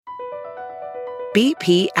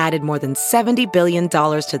BP added more than $70 billion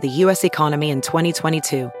to the U.S. economy in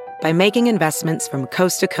 2022 by making investments from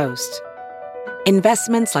coast to coast.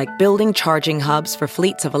 Investments like building charging hubs for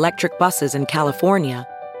fleets of electric buses in California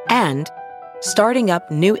and starting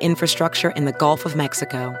up new infrastructure in the Gulf of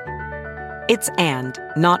Mexico. It's and,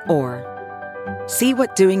 not or. See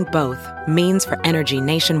what doing both means for energy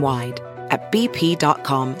nationwide at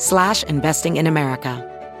bp.com/investing in America.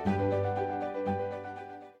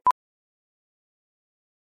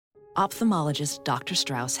 Ophthalmologist Dr.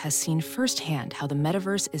 Strauss has seen firsthand how the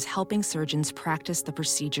metaverse is helping surgeons practice the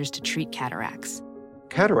procedures to treat cataracts.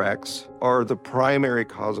 Cataracts are the primary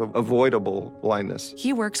cause of avoidable blindness.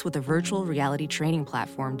 He works with a virtual reality training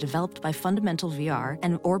platform developed by Fundamental VR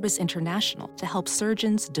and Orbis International to help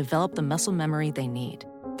surgeons develop the muscle memory they need.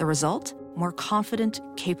 The result? More confident,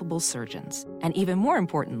 capable surgeons. And even more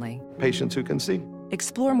importantly, Patients who can see.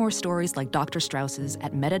 explore more stories like Dr. Strauss's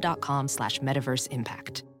at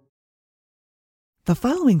meta.com/metaverseimpact. The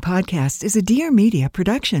following podcast is a Dear Media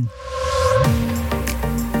production.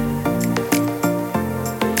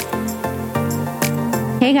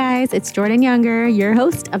 Hey guys, it's Jordan Younger, your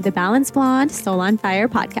host of the Balanced Blonde Soul on Fire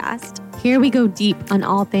podcast. Here we go deep on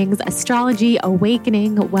all things astrology,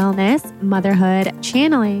 awakening, wellness, motherhood,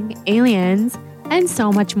 channeling, aliens, and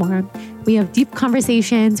so much more. We have deep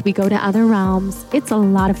conversations, we go to other realms. It's a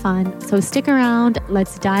lot of fun, so stick around,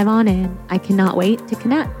 let's dive on in. I cannot wait to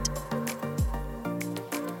connect.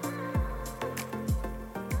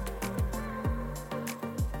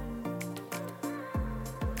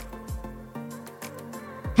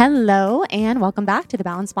 Hello, and welcome back to the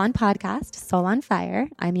Balanced Blonde podcast, Soul on Fire.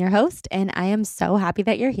 I'm your host, and I am so happy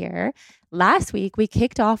that you're here. Last week, we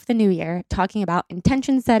kicked off the new year talking about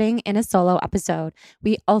intention setting in a solo episode.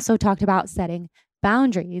 We also talked about setting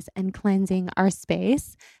boundaries and cleansing our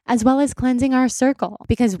space, as well as cleansing our circle,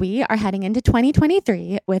 because we are heading into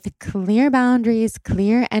 2023 with clear boundaries,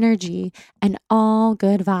 clear energy, and all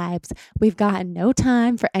good vibes. We've got no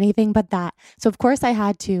time for anything but that. So of course, I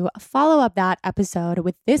had to follow up that episode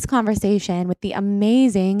with this conversation with the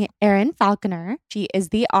amazing Erin Falconer. She is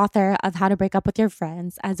the author of How to Break Up with Your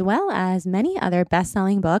Friends, as well as many other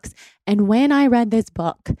best-selling books. And when I read this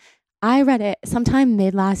book, I read it sometime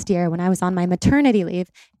mid last year when I was on my maternity leave.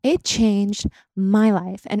 It changed my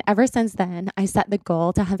life. And ever since then, I set the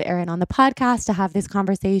goal to have Erin on the podcast to have this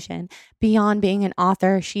conversation. Beyond being an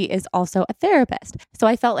author, she is also a therapist. So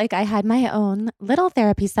I felt like I had my own little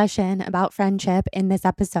therapy session about friendship in this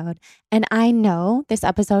episode. And I know this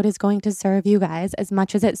episode is going to serve you guys as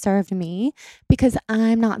much as it served me, because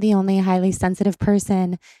I'm not the only highly sensitive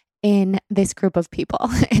person in this group of people,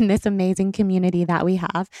 in this amazing community that we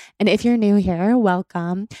have. And if you're new here,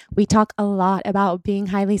 welcome. We talk a lot about being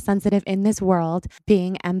highly sensitive in this world,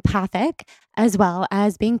 being empathic, as well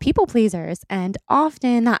as being people pleasers. And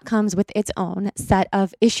often that comes with its own set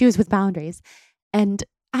of issues with boundaries. And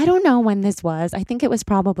I don't know when this was. I think it was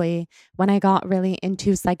probably when I got really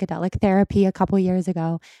into psychedelic therapy a couple years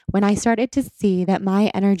ago, when I started to see that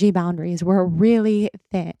my energy boundaries were really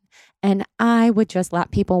thin. And I would just let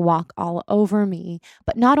people walk all over me.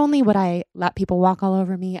 But not only would I let people walk all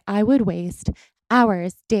over me, I would waste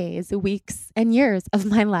hours, days, weeks, and years of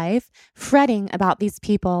my life fretting about these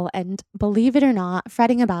people. And believe it or not,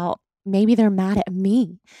 fretting about maybe they're mad at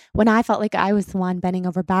me, when I felt like I was the one bending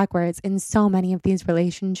over backwards in so many of these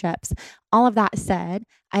relationships. All of that said,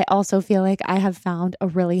 I also feel like I have found a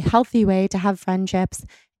really healthy way to have friendships.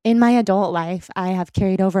 In my adult life, I have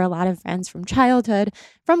carried over a lot of friends from childhood,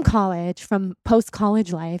 from college, from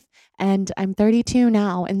post-college life, and I'm 32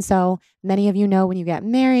 now. And so many of you know when you get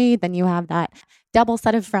married, then you have that double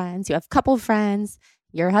set of friends. You have couple friends,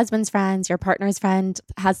 your husband's friends, your partner's friend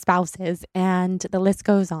has spouses, and the list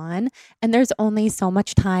goes on. And there's only so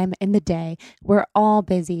much time in the day. We're all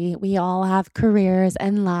busy. We all have careers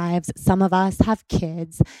and lives. Some of us have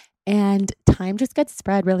kids. And time just gets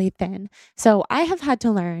spread really thin. So I have had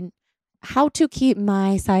to learn how to keep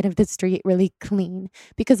my side of the street really clean.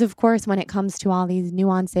 Because of course, when it comes to all these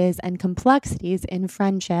nuances and complexities in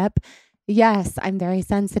friendship, yes, I'm very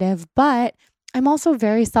sensitive, but I'm also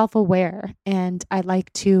very self-aware. And I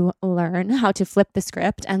like to learn how to flip the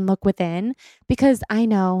script and look within, because I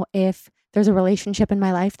know if there's a relationship in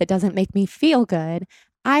my life that doesn't make me feel good,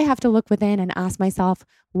 I have to look within and ask myself,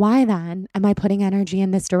 why then am I putting energy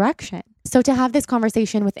in this direction? So to have this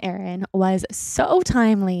conversation with Erin was so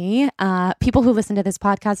timely. People who listen to this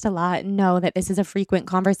podcast a lot know that this is a frequent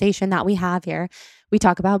conversation that we have here. We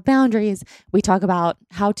talk about boundaries. We talk about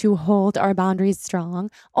how to hold our boundaries strong,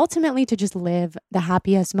 ultimately to just live the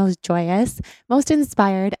happiest, most joyous, most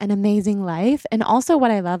inspired and amazing life. And also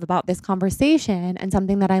what I love about this conversation, and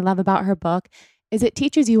something that I love about her book, is it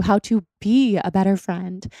teaches you how to be a better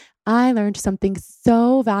friend. I learned something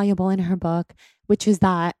so valuable in her book, which is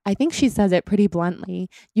that I think she says it pretty bluntly.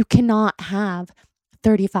 You cannot have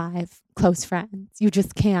 35 close friends. You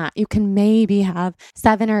just can't. You can maybe have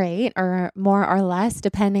 7 or 8 or more or less,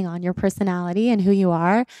 depending on your personality and who you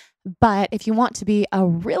are. But if you want to be a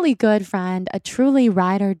really good friend, a truly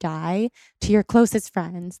ride or die to your closest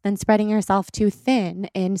friends, then spreading yourself too thin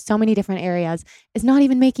in so many different areas is not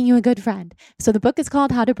even making you a good friend. So the book is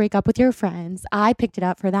called How to Break Up with Your Friends. I picked it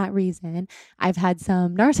up for that reason. I've had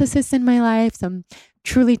some narcissists in my life, some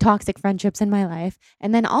truly toxic friendships in my life.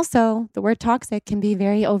 And then also the word toxic can be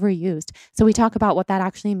very overused. So we talk about what that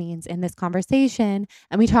actually means in this conversation.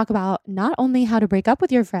 And we talk about not only how to break up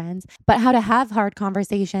with your friends, but how to have hard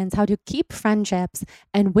conversations, how to keep friendships,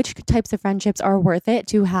 and which types of friendships are worth it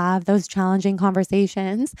to have those challenging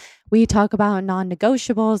conversations. We talk about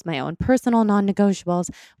non-negotiables, my own personal non-negotiables,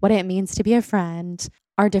 what it means to be a friend,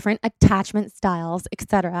 our different attachment styles,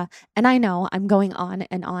 etc. And I know I'm going on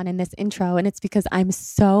in this intro, and it's because I'm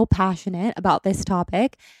so passionate about this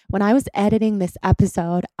topic. When I was editing this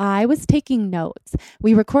episode, I was taking notes.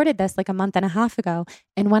 We recorded this like a month and a half ago,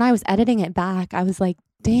 and when I was editing it back, I was like,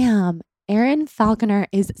 damn, Erin Falconer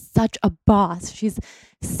is such a boss. She's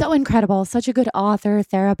so incredible, such a good author,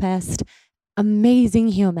 therapist, amazing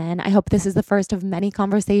human. I hope this is the first of many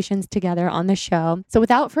conversations together on the show. So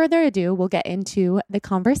without further ado, we'll get into the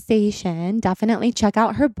conversation. Definitely check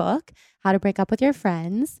out her book, How to Break Up with Your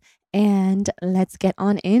Friends, and let's get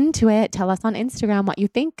on into it. Tell us on Instagram what you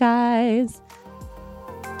think, guys.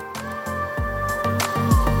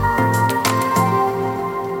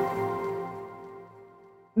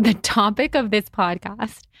 The topic of this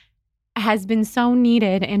podcast has been so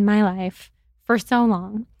needed in my life for so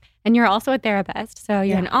long. And you're also a therapist. So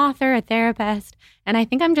you're an author, a therapist. And I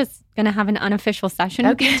think I'm just going to have an unofficial session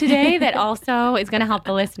with you today that also is going to help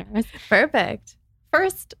the listeners. Perfect.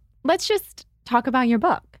 First, let's just talk about your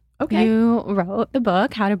book. Okay. You wrote the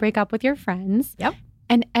book, How to Break Up with Your Friends. Yep.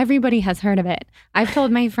 And everybody has heard of it. I've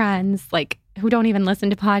told my friends, like, who don't even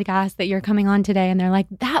listen to podcasts, that you're coming on today. And they're like,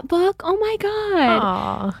 that book? Oh my God.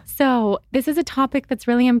 Aww. So this is a topic that's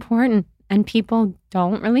really important. And people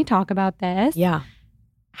don't really talk about this. Yeah.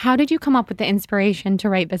 How did you come up with the inspiration to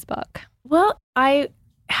write this book? Well, I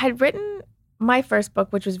had written my first book,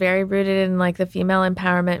 which was very rooted in like the female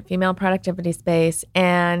empowerment, female productivity space.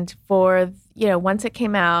 And for, once it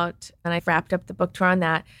came out and I wrapped up the book tour on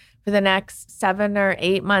that, for the next 7 or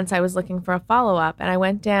 8 months, I was looking for a follow-up. And I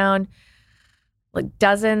went down like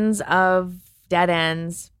dozens of dead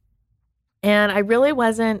ends. And I really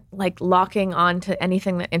wasn't like locking on to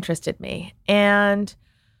anything that interested me. And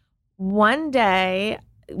one day,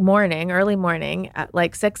 early morning at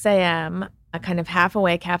like 6 a.m., kind of half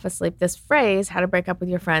awake, half asleep, this phrase, how to break up with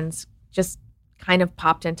your friends, just kind of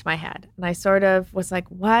popped into my head. And I sort of was like,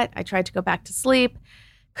 what? I tried to go back to sleep,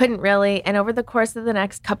 couldn't really. And over the course of the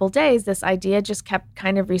next couple days, this idea just kept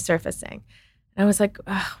kind of resurfacing. And I was like,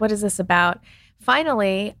 what is this about?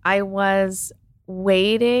 Finally, I was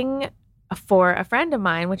waiting for a friend of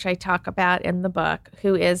mine, which I talk about in the book,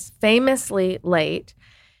 who is famously late.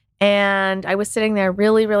 And I was sitting there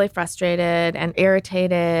really, really frustrated and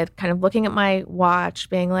irritated, kind of looking at my watch,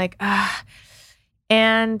 being like, ah.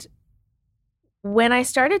 And when I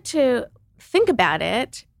started to think about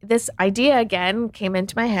it, this idea again came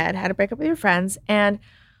into my head, how to break up with your friends. And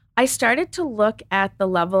I started to look at the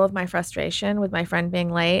level of my frustration with my friend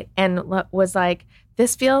being late and was like,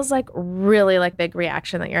 this feels like really like big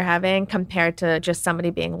reaction that you're having compared to just somebody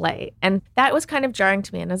being late. And that was kind of jarring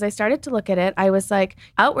to me. And as I started to look at it, I was like,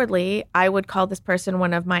 outwardly, I would call this person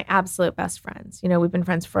one of my absolute best friends. We've been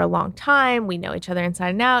friends for a long time. We know each other inside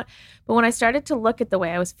and out. But when I started to look at the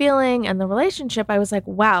way I was feeling and the relationship, I was like,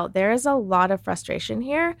 wow, there is a lot of frustration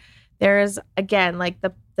here. There's, again, like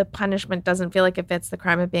the punishment doesn't feel like it fits the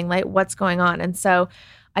crime of being late. What's going on? And so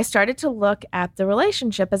I started to look at the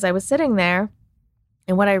relationship as I was sitting there.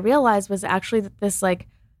 And what I realized was actually that this like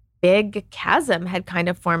big chasm had kind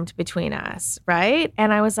of formed between us, right?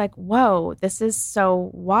 And I was like, whoa, this is so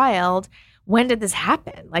wild. When did this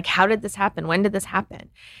happen? Like, how did this happen? When did this happen?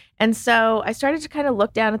 And so I started to kind of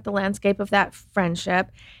look down at the landscape of that friendship.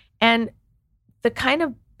 And the kind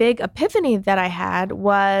of big epiphany that I had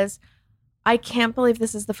was, I can't believe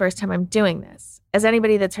this is the first time I'm doing this. As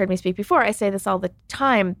anybody that's heard me speak before, I say this all the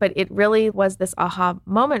time, but it really was this aha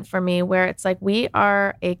moment for me where it's like we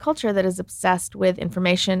are a culture that is obsessed with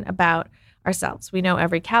information about ourselves. We know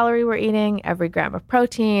every calorie we're eating, every gram of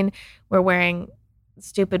protein. We're wearing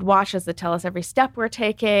stupid watches that tell us every step we're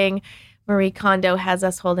taking. Marie Kondo has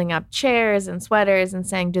us holding up chairs and sweaters and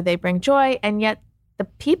saying, do they bring joy? And yet the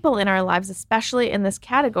people in our lives, especially in this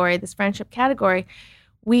category, this friendship category,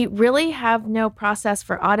 we really have no process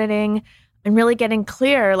for auditing and really getting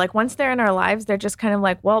clear. Like once they're in our lives, they're just kind of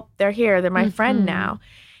like, well, they're here. They're my friend now.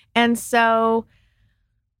 And so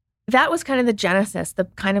that was kind of the genesis, the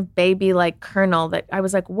kind of baby like kernel that I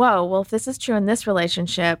was like, whoa, well, if this is true in this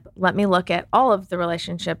relationship, let me look at all of the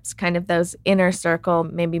relationships, kind of those inner circle,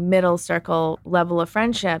 maybe middle circle level of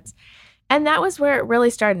friendships. And that was where it really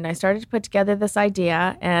started. And I started to put together this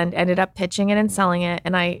idea and ended up pitching it and selling it.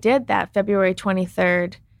 And I did that February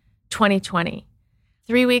 23rd, 2020.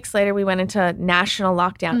 3 weeks later, we went into national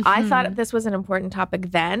lockdown. I thought this was an important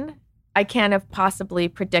topic then. I can't have possibly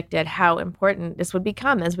predicted how important this would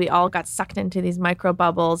become as we all got sucked into these micro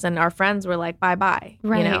bubbles and our friends were like, bye-bye,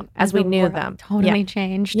 right. You know, as we knew them. Totally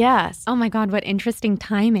changed. Yes. Oh my God, what interesting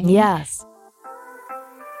timing. Yes.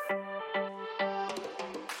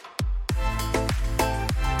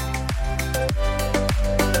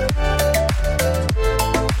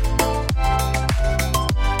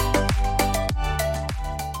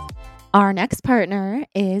 Our next partner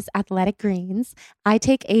is Athletic Greens. I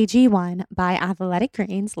take AG1 by Athletic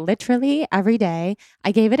Greens literally every day.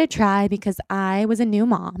 I gave it a try because I was a new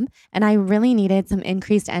mom and I really needed some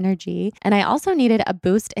increased energy. And I also needed a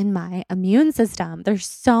boost in my immune system. There's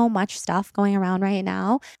so much stuff going around right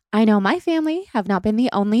now. I know my family have not been the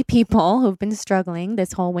only people who've been struggling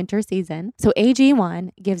this whole winter season. So AG1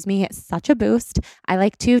 gives me such a boost. I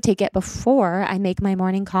like to take it before I make my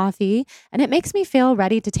morning coffee, and it makes me feel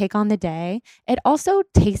ready to take on the day. It also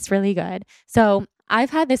tastes really good. So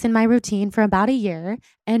I've had this in my routine for about a year,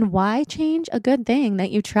 and why change a good thing that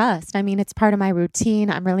you trust? I mean, it's part of my routine.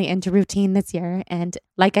 I'm really into routine this year. And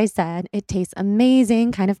like I said, it tastes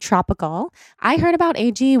amazing, kind of tropical. I heard about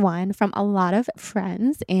AG1 from a lot of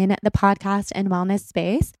friends in the podcast and wellness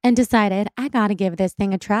space and decided I got to give this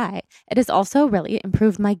thing a try. It has also really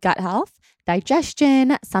improved my gut health,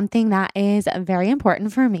 digestion, something that is very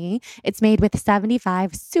important for me. It's made with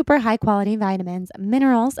 75 super high quality vitamins,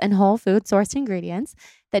 minerals, and whole food sourced ingredients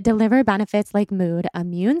that deliver benefits like mood,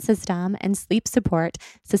 immune system, and sleep support,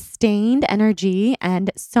 sustained energy, and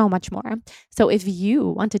so much more. So if you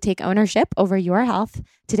want to take ownership over your health,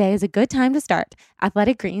 today is a good time to start.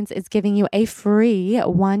 Athletic Greens is giving you a free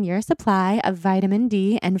 1-year supply of vitamin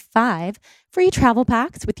D and 5 free travel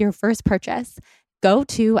packs with your first purchase. Go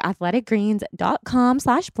to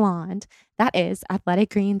athleticgreens.com/blonde. That is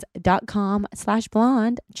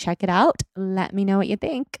athleticgreens.com/blonde. Check it out. Let me know what you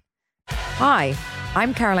think. Hi,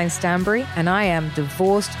 I'm Caroline Stanbury, and I am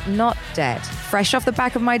divorced, not dead. Fresh off the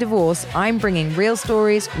back of my divorce, I'm bringing real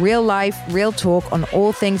stories, real life, real talk on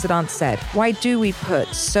all things that aren't said. Why do we put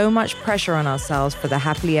so much pressure on ourselves for the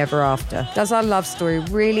happily ever after? Does our love story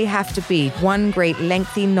really have to be one great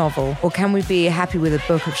lengthy novel, or can we be happy with a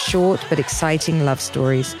book of short but exciting love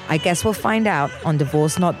stories? I guess we'll find out on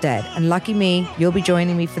Divorced Not Dead, and lucky me, you'll be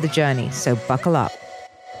joining me for the journey, so buckle up.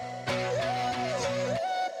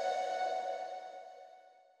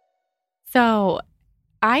 So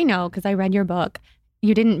I know, because I read your book,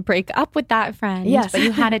 you didn't break up with that friend, yes, but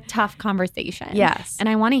you had a tough conversation. Yes. And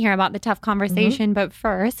I want to hear about the tough conversation. But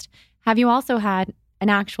first, have you also had an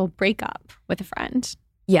actual breakup with a friend?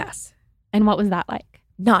 Yes. And what was that like?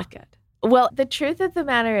 Not good. Well, the truth of the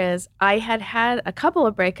matter is I had a couple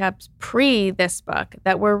of breakups pre this book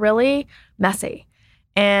that were really messy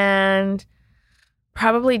and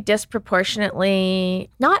probably disproportionately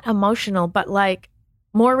not emotional, but like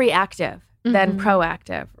more reactive than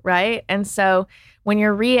proactive, right? And so when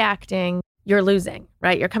you're reacting, you're losing,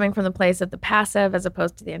 right? You're coming from the place of the passive as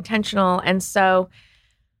opposed to the intentional. And so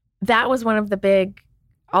that was one of the big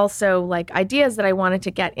also like ideas that I wanted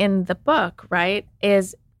to get in the book, right?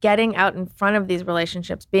 Is getting out in front of these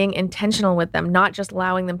relationships, being intentional with them, not just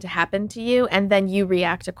allowing them to happen to you and then you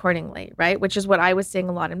react accordingly, right? Which is what I was seeing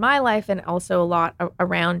a lot in my life and also a lot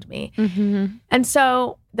around me. And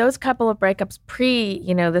so those couple of breakups pre,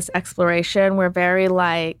 this exploration were very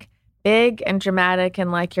like big and dramatic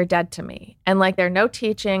and like you're dead to me. And like there are no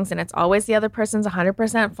teachings and it's always the other person's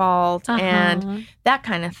 100% fault and that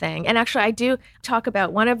kind of thing. And actually I do talk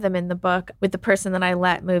about one of them in the book with the person that I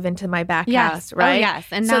let move into my back house, right? Oh, yes.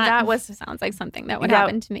 And so that sounds like something that would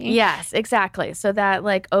happen to me. Yes, exactly. So that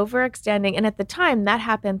like overextending. And at the time that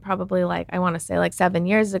happened probably like, I want to say like 7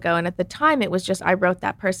 years ago. And at the time it was just, I wrote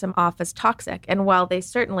that person off as toxic. And while they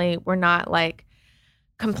certainly were not like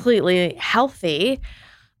completely healthy,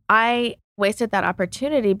 I wasted that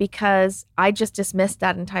opportunity because I just dismissed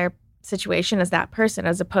that entire situation as that person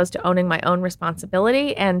as opposed to owning my own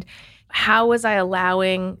responsibility. And how was I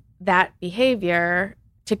allowing that behavior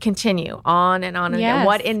to continue on and on and Yes. again.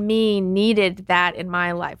 What in me needed that in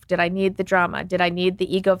my life? Did I need the drama? Did I need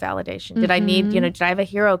the ego validation? Did I need, did I have a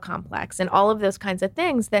hero complex? And all of those kinds of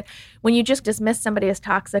things that when you just dismiss somebody as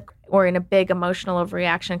toxic or in a big emotional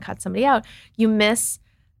overreaction, cut somebody out, you miss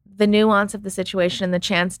the nuance of the situation and the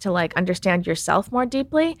chance to like understand yourself more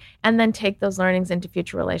deeply and then take those learnings into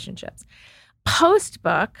future relationships. Post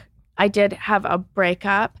book, I did have a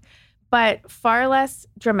breakup, but far less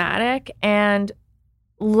dramatic and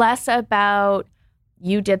less about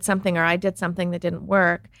you did something or I did something that didn't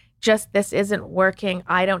work. Just this isn't working.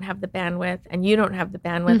 I don't have the bandwidth and you don't have the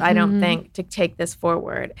bandwidth, I don't think, to take this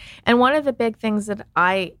forward. And one of the big things that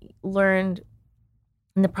I learned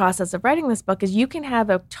in the process of writing this book is you can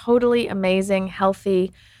have a totally amazing,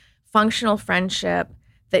 healthy, functional friendship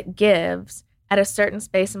that gives at a certain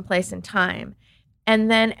space and place and time.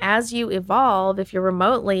 And then as you evolve, if you're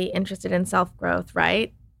remotely interested in self-growth,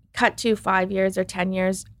 right? Cut to 5 years or 10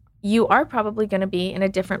 years, you are probably going to be in a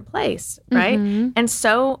different place, right? And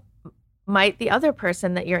so might the other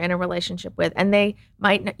person that you're in a relationship with, and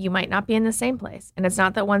you might not be in the same place. And it's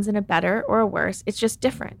not that one's in a better or a worse, it's just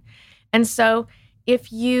different. And so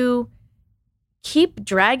if you keep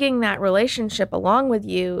dragging that relationship along with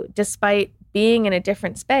you, despite being in a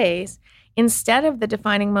different space, instead of the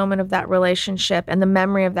defining moment of that relationship and the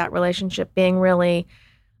memory of that relationship being really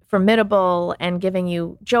formidable and giving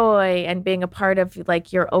you joy and being a part of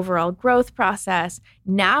like your overall growth process,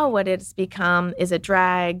 now what it's become is a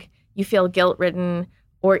drag. You feel guilt-ridden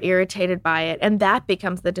or irritated by it. And that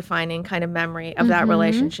becomes the defining kind of memory of that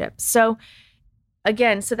relationship. So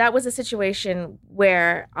again, so that was a situation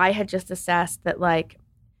where I had just assessed that like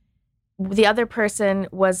the other person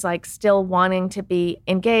was like still wanting to be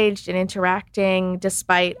engaged and interacting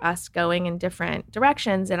despite us going in different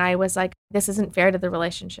directions. And I was like, this isn't fair to the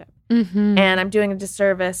relationship. And I'm doing a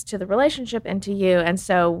disservice to the relationship and to you. And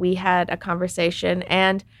so we had a conversation,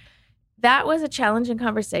 and that was a challenging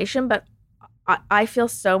conversation, but I feel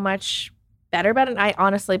so much better about it. And I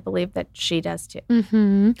honestly believe that she does too.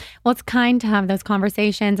 Well, it's kind to have those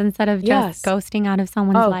conversations instead of just ghosting out of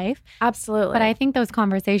someone's life. Absolutely. But I think those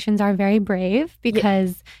conversations are very brave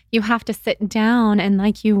because you have to sit down and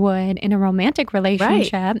like you would in a romantic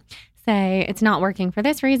relationship, say it's not working for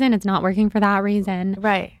this reason, it's not working for that reason.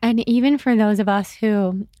 Right. And even for those of us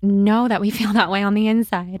who know that we feel that way on the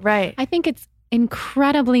inside, I think it's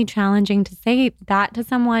incredibly challenging to say that to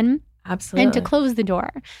someone. Absolutely. And to close the door.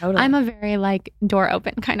 Totally. I'm a very like door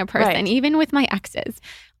open kind of person. Even with my exes,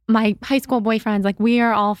 my high school boyfriends, like we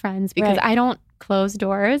are all friends because I don't close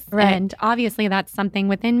doors. And obviously that's something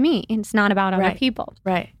within me. It's not about other people.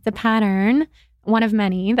 It's a pattern, one of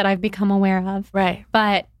many that I've become aware of.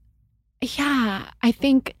 But yeah, I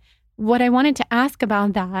think what I wanted to ask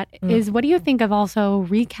about that is what do you think of also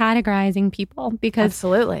recategorizing people? Because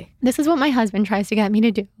this is what my husband tries to get me to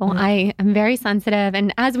do. I am very sensitive.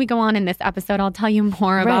 And as we go on in this episode, I'll tell you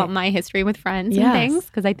more about my history with friends and things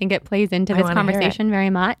because I think it plays into this conversation very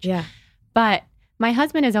much. But my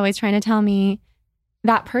husband is always trying to tell me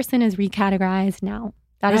that person is recategorized now.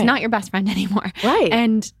 That is not your best friend anymore.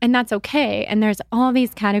 And that's okay. And there's all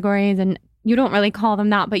these categories and you don't really call them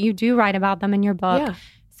that, but you do write about them in your book.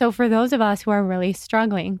 So for those of us who are really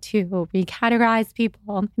struggling to recategorize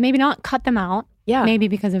people, maybe not cut them out, maybe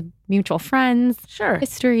because of mutual friends,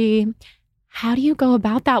 history, how do you go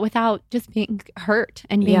about that without just being hurt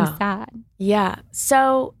and being sad?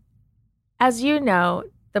 So as you know,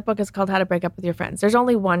 the book is called How to Break Up with Your Friends. There's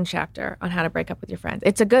only one chapter on how to break up with your friends.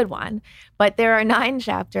 It's a good one, but there are 9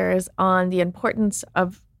 chapters on the importance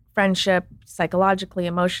of friendship psychologically,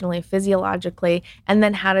 emotionally, physiologically, and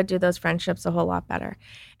then how to do those friendships a whole lot better.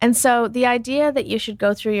 And so the idea that you should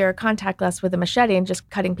go through your contact list with a machete and just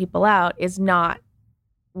cutting people out is not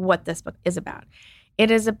what this book is about.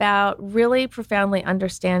 It is about really profoundly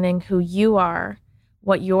understanding who you are,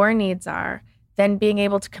 what your needs are, then being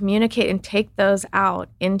able to communicate and take those out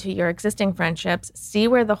into your existing friendships, see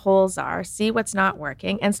where the holes are, see what's not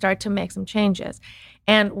working, and start to make some changes.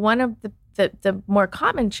 And one of the more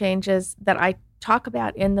common changes that I talk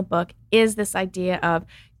about in the book is this idea of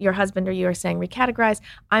your husband or you are saying recategorize.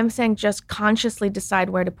 I'm saying just consciously decide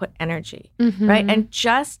where to put energy, right? And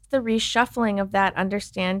just the reshuffling of that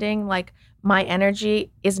understanding, like my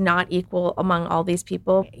energy is not equal among all these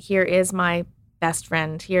people. Here is my best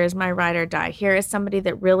friend. Here is my ride or die. Here is somebody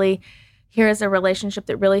that really, here is a relationship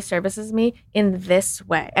that really services me in this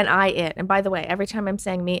way. And and by the way, every time I'm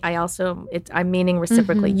saying me, I'm meaning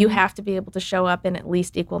reciprocally. You have to be able to show up in at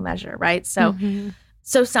least equal measure, right? So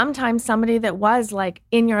sometimes somebody that was like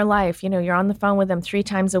in your life, you're on the phone with them 3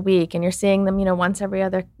 times a week and you're seeing them, once every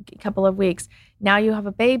other couple of weeks. Now you have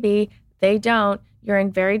a baby. they don't, you're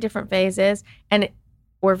in very different phases,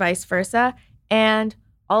 or vice versa. And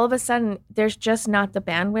all of a sudden, there's just not the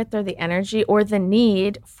bandwidth or the energy or the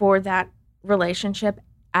need for that relationship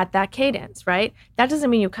at that cadence, right? That doesn't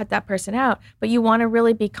mean you cut that person out, but you want to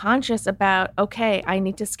really be conscious about, okay, I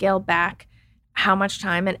need to scale back how much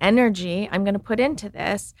time and energy I'm going to put into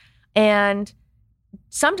this. And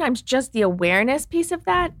sometimes just the awareness piece of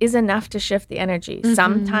that is enough to shift the energy.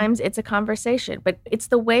 Sometimes it's a conversation, but it's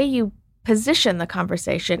the way you position the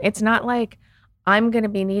conversation. It's not like, I'm going to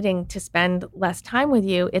be needing to spend less time with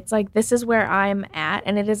you. It's like, this is where I'm at,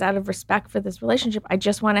 and it is out of respect for this relationship. I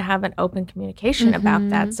just want to have an open communication about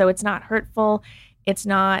that. So it's not hurtful. It's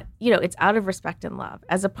not, it's out of respect and love,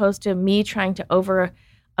 as opposed to me trying to over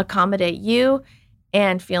accommodate you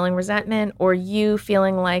and feeling resentment, or you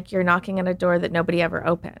feeling like you're knocking on a door that nobody ever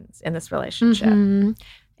opens in this relationship.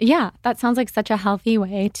 Yeah, that sounds like such a healthy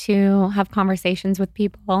way to have conversations with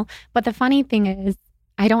people. But the funny thing is,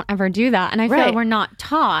 I don't ever do that. And I feel like we're not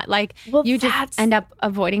taught. Like, you just end up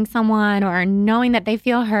avoiding someone or knowing that they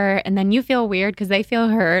feel hurt, and then you feel weird because they feel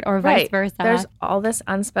hurt, or vice versa. There's all this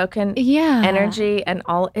unspoken energy and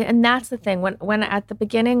that's the thing. When at the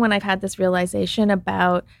beginning, when I've had this realization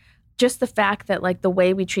about just the fact that like the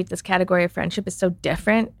way we treat this category of friendship is so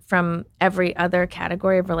different from every other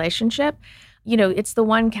category of relationship. It's the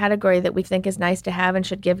one category that we think is nice to have and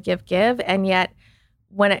should give. And yet,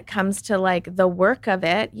 when it comes to like the work of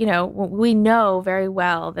it, we know very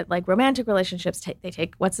well that like romantic relationships, they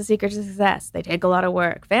take, what's the secret to success? They take a lot of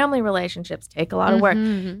work. Family relationships take a lot of work.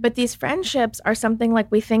 But these friendships are something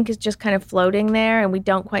like we think is just kind of floating there and we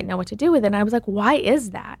don't quite know what to do with it. And I was like, why is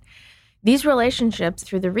that? These relationships,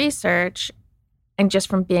 through the research and just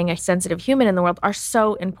from being a sensitive human in the world, are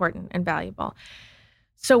so important and valuable.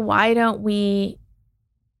 So why don't we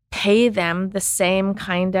pay them the same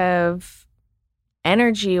kind of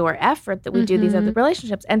energy or effort that we do these other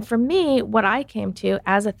relationships? And for me, what I came to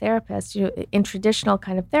as a therapist, in traditional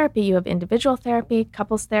kind of therapy, you have individual therapy,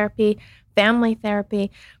 couples therapy, family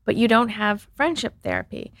therapy, but you don't have friendship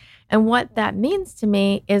therapy. And what that means to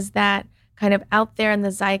me is that kind of out there in the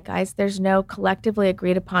zeitgeist, there's no collectively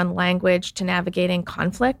agreed upon language to navigating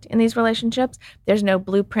conflict in these relationships. There's no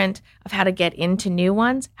blueprint of how to get into new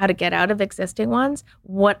ones, how to get out of existing ones,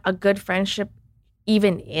 what a good friendship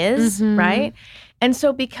even is, right? And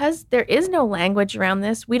so because there is no language around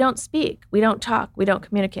this, we don't speak, we don't talk, we don't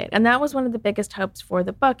communicate. And that was one of the biggest hopes for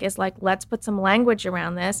the book, is like, let's put some language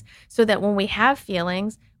around this so that when we have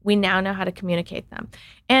feelings, we now know how to communicate them.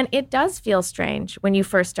 And it does feel strange when you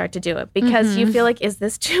first start to do it, because you feel like, is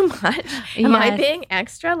this too much? Am I being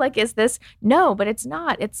extra? Like, is this? No, but it's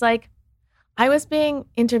not. It's like, I was being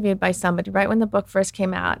interviewed by somebody right when the book first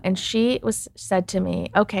came out, and she said to me,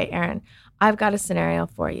 okay, Erin, I've got a scenario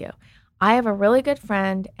for you. I have a really good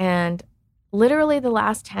friend, and literally the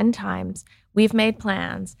last 10 times we've made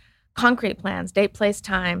plans, concrete plans, date, place,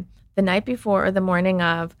 time, the night before or the morning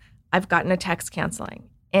of, I've gotten a text canceling.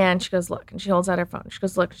 And she goes, look, and she holds out her phone. She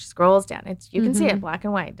goes, look, she scrolls down. You can see it, black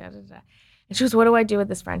and white, And she goes, what do I do with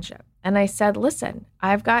this friendship? And I said, listen,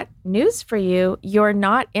 I've got news for you. You're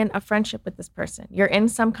not in a friendship with this person. You're in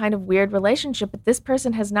some kind of weird relationship, but this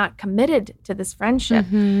person has not committed to this friendship.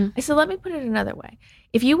 I said, let me put it another way.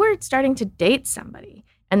 If you were starting to date somebody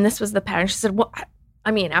and this was the pattern, she said, well,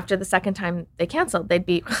 I mean, after the second time they canceled, they'd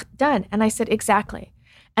be done. And I said, exactly.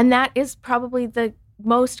 And that is probably the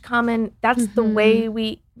most common, that's the way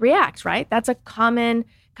we react, right? That's a common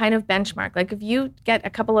kind of benchmark. Like if you get a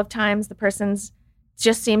couple of times the person's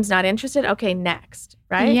just seems not interested, okay, next,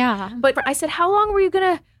 right? Yeah. But I said, how long were you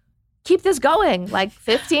going to keep this going? Like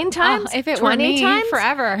 15 times? If it 20 were me, times?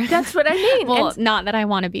 forever. That's what I mean. Well, not that I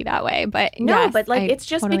want to be that way, but no, yes, but like it's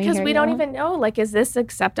just totally because we don't even know, like, is this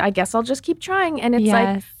I guess I'll just keep trying. And it's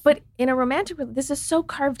like, but in a romantic, this is so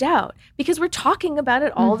carved out because we're talking about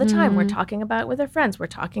it all the time. We're talking about it with our friends. We're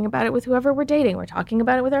talking about it with whoever we're dating. We're talking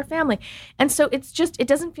about it with our family. And so it's just, it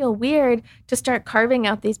doesn't feel weird to start carving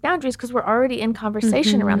out these boundaries because we're already in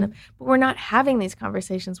conversation around them, but we're not having these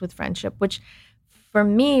conversations with friendship, which for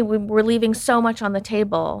me, we're leaving so much on the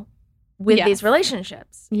table with these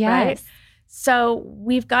relationships, right? So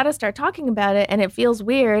we've got to start talking about it, and it feels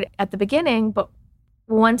weird at the beginning, but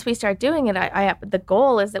once we start doing it, the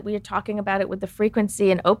goal is that we are talking about it with the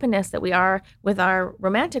frequency and openness that we are with our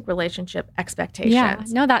romantic relationship expectations. Yeah,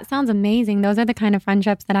 no, that sounds amazing. Those are the kind of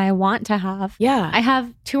friendships that I want to have. Yeah. I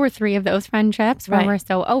have 2 or 3 of those friendships where we're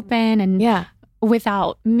so open and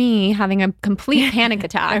without me having a complete panic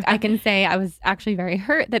attack, I can say I was actually very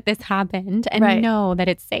hurt that this happened and know that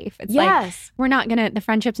it's safe. It's like, the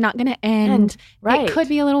friendship's not going to end. Right. It could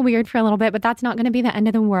be a little weird for a little bit, but that's not going to be the end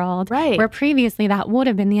of the world. Right. Where previously that would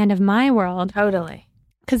have been the end of my world. Totally.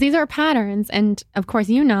 Because these are patterns. And of course,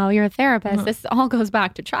 you're a therapist. This all goes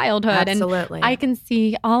back to childhood. Absolutely. And I can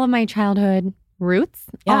see all of my childhood roots,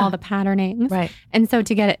 all the patternings. Right. And so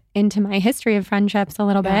to get into my history of friendships a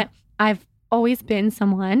little bit, I've always been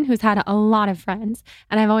someone who's had a lot of friends,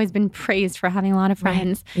 and I've always been praised for having a lot of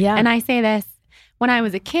friends. Right. Yeah. And I say this, when I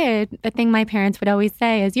was a kid, the thing my parents would always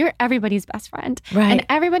say is, you're everybody's best friend. Right. And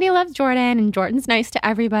everybody loves Jordan, and Jordan's nice to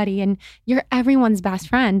everybody, and you're everyone's best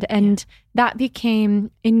friend. And that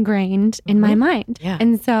became ingrained in my mind. Yeah.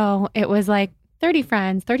 And so it was like 30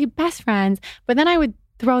 friends, 30 best friends. But then I would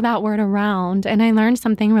throw that word around, and I learned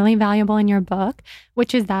something really valuable in your book,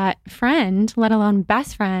 which is that friend, let alone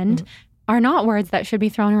best friend, are not words that should be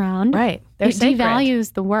thrown around. Right. It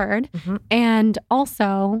devalues the word. And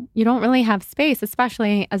also, you don't really have space,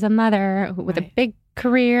 especially as a mother with a big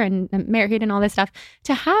career and married and all this stuff,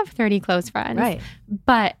 to have 30 close friends. Right.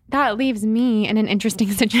 But that leaves me in an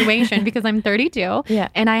interesting situation because I'm 32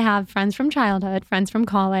 and I have friends from childhood, friends from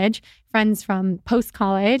college, friends from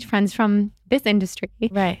post-college, friends from this industry.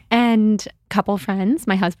 Right. And couple friends.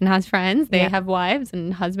 My husband has friends. They have wives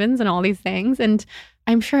and husbands and all these things. And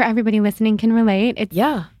I'm sure everybody listening can relate.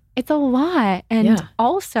 It's a lot. And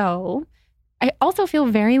also, I also feel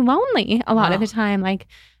very lonely a lot of the time. Like,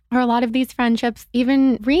 are a lot of these friendships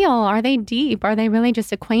even real? Are they deep? Are they really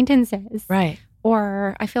just acquaintances? Right.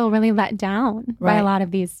 Or I feel really let down by a lot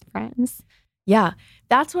of these friends. Yeah,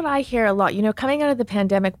 that's what I hear a lot. Coming out of the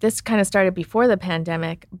pandemic, this kind of started before the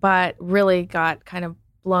pandemic, but really got kind of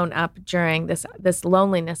blown up during this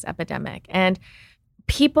loneliness epidemic. And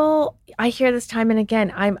people, I hear this time and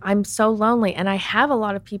again, I'm so lonely, and I have a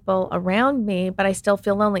lot of people around me, but I still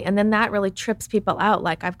feel lonely. And then that really trips people out.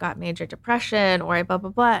 Like, I've got major depression, or blah,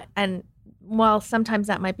 blah, blah. And while sometimes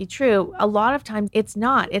that might be true, a lot of times it's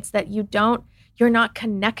not. It's that you're not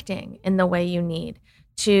connecting in the way you need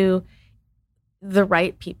to the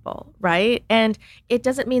right people, right? And it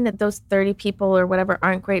doesn't mean that those 30 people or whatever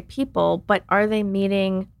aren't great people, but are they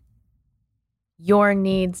meeting your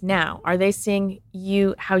needs now? Are they seeing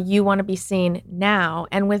you how you want to be seen now?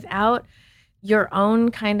 And without your own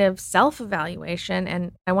kind of self-evaluation,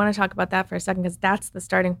 and I want to talk about that for a second, because that's the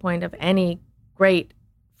starting point of any great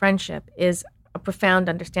friendship, is a profound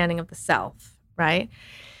understanding of the self, right?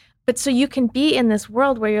 But so you can be in this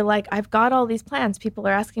world where you're like, I've got all these plans. People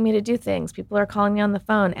are asking me to do things. People are calling me on the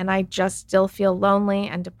phone, and I just still feel lonely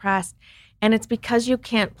and depressed. And it's because you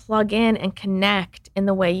can't plug in and connect in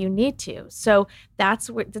the way you need to. So that's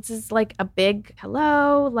where this is like a big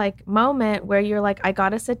moment where you're like, I got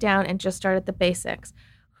to sit down and just start at the basics.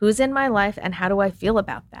 Who's in my life and how do I feel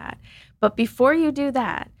about that? But before you do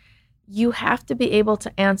that, you have to be able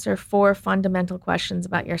to answer 4 fundamental questions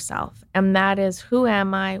about yourself. And that is, who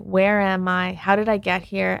am I? Where am I? How did I get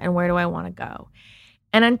here? And where do I want to go?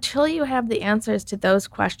 And until you have the answers to those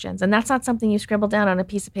questions, and that's not something you scribble down on a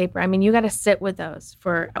piece of paper. I mean, you got to sit with those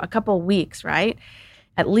for a couple of weeks, right?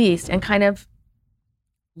 At least, and kind of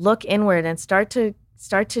look inward and start to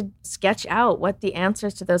sketch out what the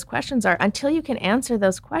answers to those questions are. Until you can answer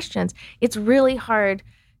those questions, it's really hard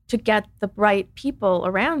to get the right people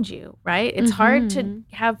around you, right? It's hard to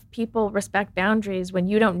have people respect boundaries when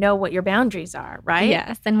you don't know what your boundaries are, right?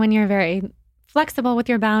 Yes, and when you're very flexible with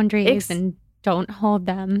your boundaries and don't hold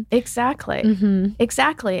them. Exactly.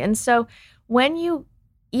 Exactly. And so when you,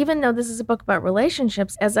 even though this is a book about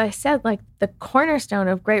relationships, as I said, like the cornerstone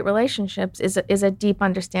of great relationships is a deep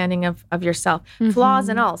understanding of yourself, flaws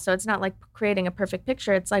and all. So it's not like creating a perfect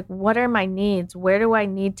picture. It's like, what are my needs? Where do I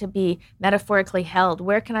need to be metaphorically held?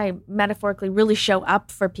 Where can I metaphorically really show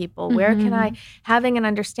up for people? Where can I, having an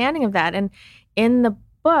understanding of that? And in the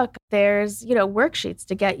book, there's, worksheets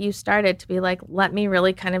to get you started to be like, let me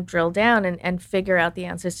really kind of drill down and figure out the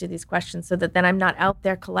answers to these questions so that then I'm not out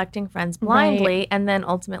there collecting friends blindly and then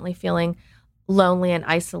ultimately feeling lonely and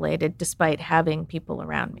isolated despite having people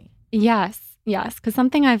around me. Yes. Because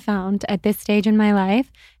something I've found at this stage in my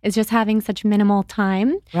life is just having such minimal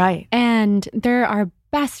time. Right. And there are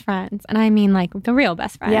best friends, and I mean like the real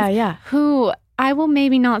best friends, who I will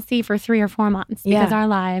maybe not see for 3 or 4 months because our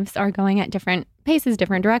lives are going at different paces,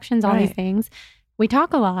 different directions, all these things. we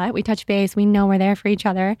talk a lot, we touch base, we know we're there for each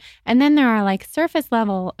other. And then there are like surface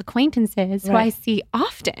level acquaintances who I see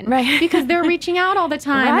often because they're reaching out all the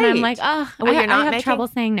time. And I'm like, oh, I have trouble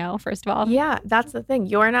saying no, first of all. Yeah, that's the thing.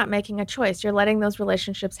 You're not making a choice. You're letting those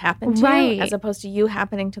relationships happen to you as opposed to you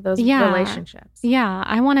happening to those relationships. Yeah,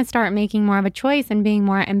 I want to start making more of a choice and being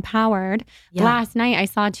more empowered. Yeah. Last night, I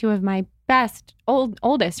saw two of my best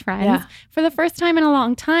oldest friends for the first time in a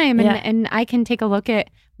long time. And I can take a look at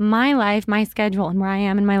my life, my schedule, and where I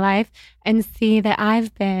am in my life and see that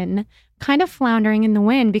I've been kind of floundering in the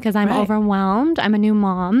wind because I'm overwhelmed. I'm a new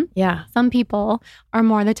mom. Yeah. Some people are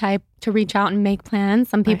more the type to reach out and make plans.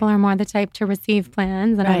 Some people are more the type to receive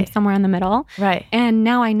plans, and I'm somewhere in the middle. Right. And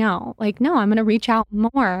now I know, like, no, I'm going to reach out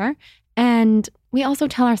more. And we also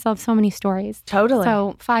tell ourselves so many stories. Totally.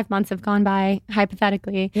 So 5 months have gone by,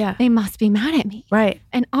 hypothetically. Yeah. They must be mad at me. Right.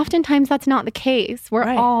 And oftentimes that's not the case. We're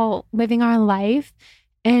all living our life.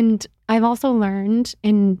 And I've also learned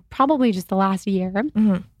in probably just the last year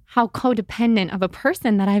how codependent of a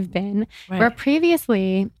person that I've been. Where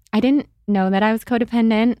previously I didn't know that I was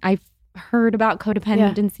codependent. I heard about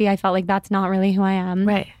codependency. I felt like that's not really who I am.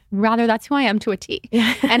 Right. Rather, that's who I am to a T.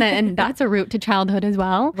 And that's a route to childhood as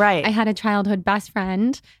well. Right. I had a childhood best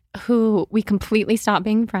friend who we completely stopped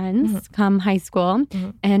being friends come high school.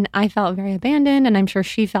 And I felt very abandoned. And I'm sure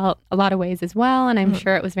she felt a lot of ways as well. And I'm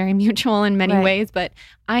sure it was very mutual in many ways. But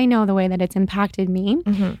I know the way that it's impacted me.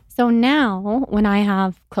 So now when I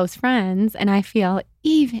have close friends and I feel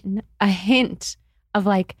even a hint of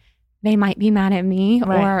like, they might be mad at me,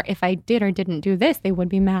 or if I did or didn't do this, they would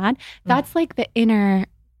be mad. That's like the inner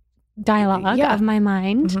dialogue of my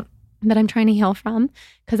mind that I'm trying to heal from,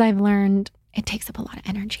 because I've learned it takes up a lot of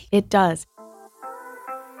energy. It does.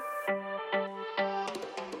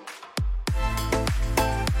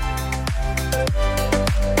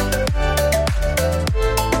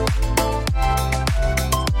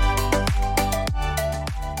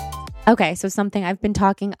 Okay, so something I've been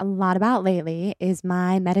talking a lot about lately is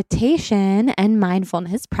my meditation and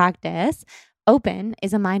mindfulness practice. Open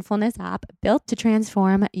is a mindfulness app built to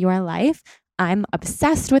transform your life. I'm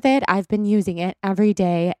obsessed with it. I've been using it every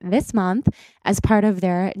day this month as part of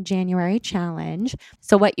their January challenge.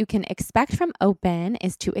 So what you can expect from Open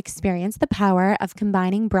is to experience the power of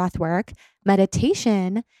combining breathwork,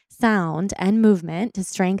 meditation, sound, and movement to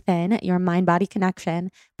strengthen your mind-body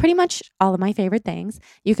connection. Pretty much all of my favorite things.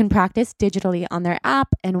 You can practice digitally on their app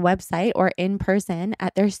and website or in person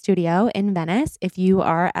at their studio in Venice if you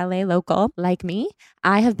are LA local like me.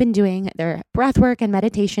 I have been doing their breathwork and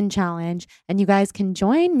meditation challenge, and you guys can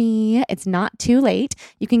join me. It's not too late.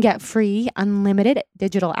 You can get free, unlimited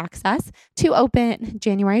digital access to Open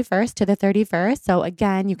January 1st to the 31st. So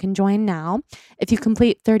again, you can join now. If you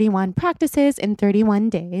complete 31 practices in 31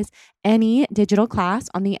 days, any digital class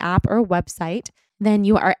on the app or website, then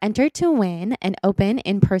you are entered to win an Open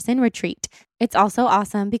in-person retreat. It's also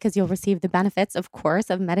awesome because you'll receive the benefits, of course,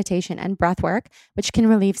 of meditation and breathwork, which can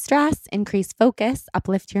relieve stress, increase focus,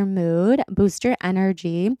 uplift your mood, boost your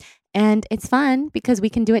energy. And it's fun because we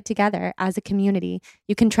can do it together as a community.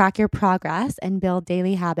 You can track your progress and build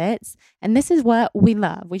daily habits. And this is what we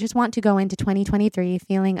love. We just want to go into 2023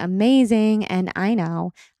 feeling amazing. And I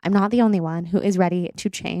know I'm not the only one who is ready to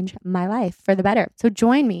change my life for the better. So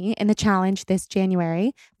join me in the challenge this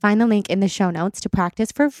January. Find the link in the show notes to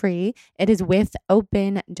practice for free. It is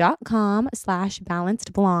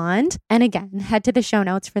withopen.com/balancedblonde. And again, head to the show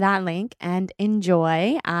notes for that link and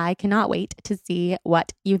enjoy. I cannot wait to see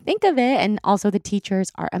what you think of it. And also the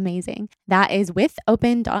teachers are amazing. That is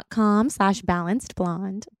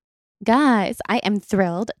withopen.com/balancedblonde. Guys, I am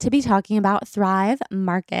thrilled to be talking about Thrive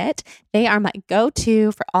Market. They are my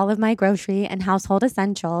go-to for all of my grocery and household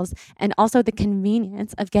essentials, and also the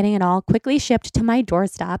convenience of getting it all quickly shipped to my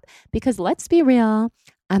doorstep. Because let's be real,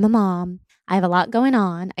 I'm a mom. I have a lot going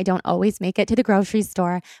on. I don't always make it to the grocery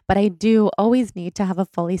store, but I do always need to have a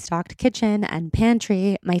fully stocked kitchen and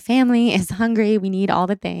pantry. My family is hungry. We need all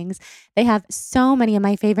the things. They have so many of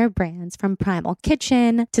my favorite brands, from Primal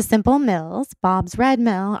Kitchen to Simple Mills, Bob's Red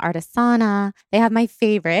Mill, Artisana. They have my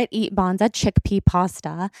favorite Eat Bonza chickpea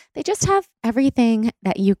pasta. They just have everything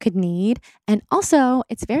that you could need. And also,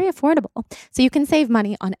 it's very affordable. So you can save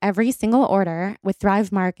money on every single order with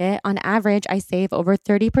Thrive Market. On average, I save over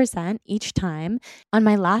 30% each time. On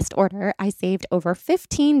my last order, I saved over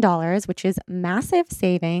 $15, which is massive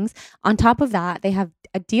savings. On top of that, they have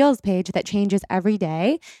a deals page that changes every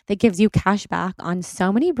day that gives you cash back on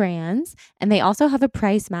so many brands. And they also have a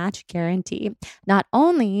price match guarantee. Not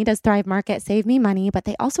only does Thrive Market save me money, but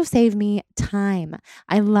they also save me time.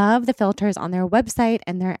 I love the filters on their website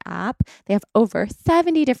and their app. They have over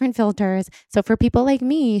 70 different filters. So for people like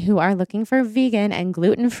me who are looking for vegan and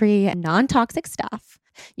gluten-free and non-toxic stuff,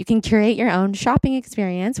 you can curate your own shopping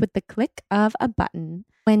experience with the click of a button.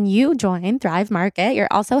 When you join Thrive Market, you're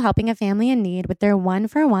also helping a family in need with their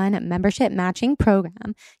 1-for-1 membership matching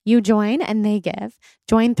program. You join and they give.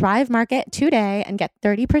 Join Thrive Market today and get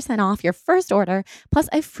 30% off your first order plus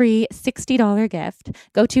a free $60 gift.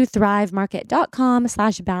 Go to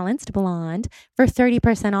thrivemarket.com/balancedblonde for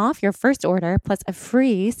 30% off your first order plus a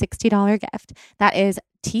free $60 gift. That is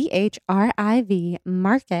THRIV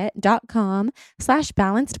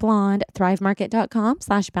market.com/balancedblonde,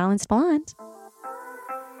 thrivemarket.com/balancedblonde.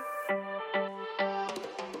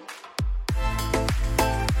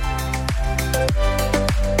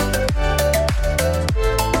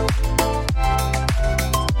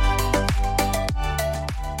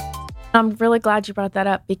 I'm really glad you brought that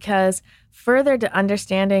up because further to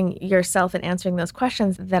understanding yourself and answering those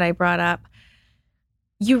questions that I brought up,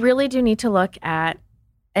 you really do need to look at,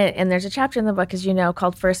 and there's a chapter in the book, as you know,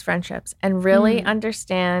 called First Friendships, and really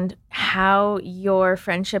understand how your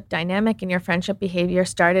friendship dynamic and your friendship behavior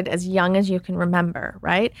started as young as you can remember,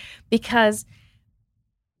 right? Because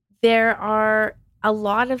there are a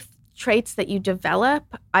lot of traits that you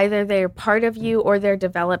develop, either they're part of you or they're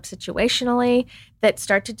developed situationally, that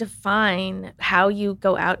start to define how you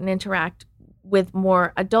go out and interact with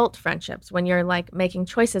more adult friendships when you're like making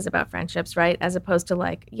choices about friendships, right? As opposed to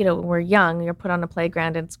like, you know, when we're young, you're put on a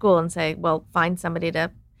playground in school and say, well, find somebody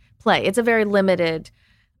to play. It's a very limited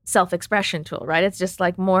self-expression tool, right? It's just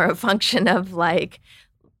like more a function of like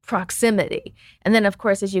proximity. And then, of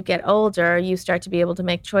course, as you get older, you start to be able to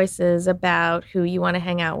make choices about who you want to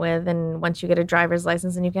hang out with. And once you get a driver's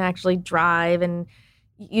license and you can actually drive and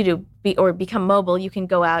become mobile, you can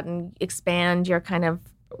go out and expand your kind of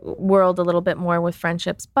world a little bit more with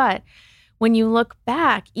friendships. But when you look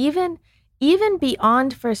back, even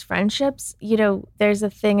beyond first friendships, you know, there's a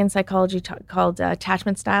thing in psychology called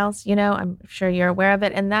attachment styles. You know, I'm sure you're aware of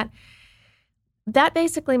it. And that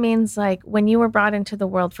basically means like when you were brought into the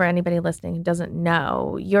world, for anybody listening who doesn't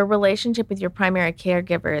know, your relationship with your primary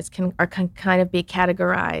caregivers can kind of be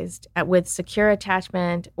categorized with secure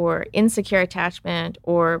attachment or insecure attachment,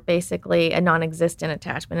 or basically a non-existent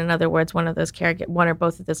attachment. In other words, one or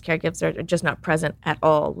both of those caregivers are just not present at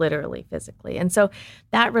all, literally, physically. And so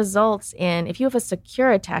that results in, if you have a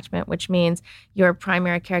secure attachment, which means your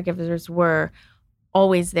primary caregivers were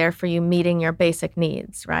always there for you, meeting your basic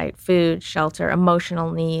needs, right? Food, shelter,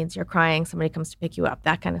 emotional needs. You're crying, somebody comes to pick you up,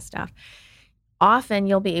 that kind of stuff. Often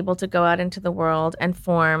you'll be able to go out into the world and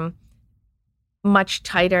form much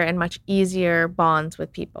tighter and much easier bonds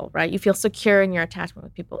with people, right? You feel secure in your attachment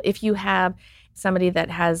with people. If you have somebody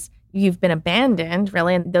you've been abandoned,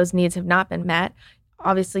 really, and those needs have not been met,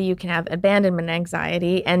 obviously you can have abandonment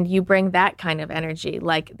anxiety, and you bring that kind of energy.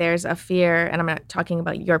 Like there's a fear, and I'm not talking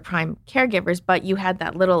about your prime caregivers, but you had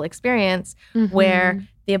that little experience where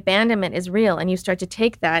the abandonment is real, and you start to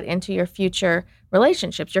take that into your future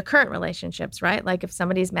relationships, your current relationships, right? Like if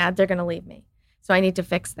somebody's mad, they're going to leave me. So I need to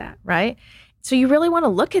fix that, right? So you really want to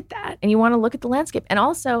look at that, and you want to look at the landscape. And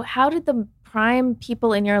also, how did the prime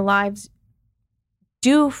people in your lives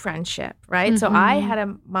do friendship, right? So I had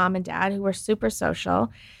a mom and dad who were super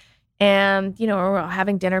social, and, you know, we were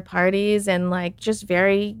having dinner parties and like just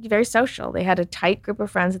very, very social. They had a tight group of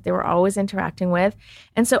friends that they were always interacting with.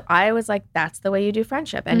 And so I was like, that's the way you do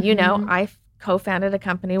friendship. And, you know, I co-founded a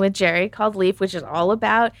company with Jerry called Leaf, which is all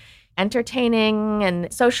about entertaining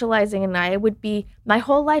and socializing. And my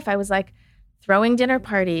whole life, I was like, throwing dinner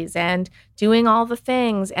parties and doing all the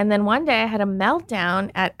things. And then one day I had a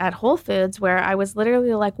meltdown at Whole Foods where I was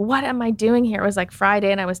literally like, what am I doing here? It was like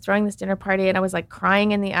Friday, and I was throwing this dinner party, and I was like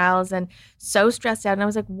crying in the aisles and so stressed out. And I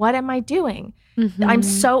was like, what am I doing? I'm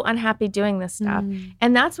so unhappy doing this stuff.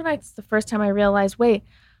 And that's when it's the first time I realized, wait,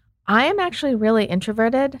 I am actually really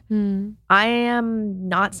introverted. I am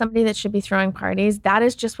not somebody that should be throwing parties. That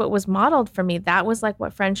is just what was modeled for me. That was like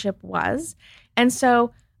what friendship was. And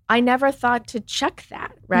so I never thought to check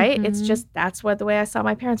that, right? It's just, that's the way I saw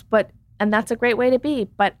my parents. And that's a great way to be.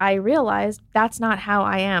 But I realized that's not how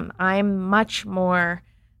I am. I'm much more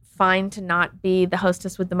fine to not be the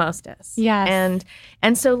hostess with the mostest. Yes.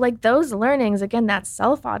 And so like those learnings, again, that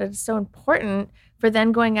self-audit is so important for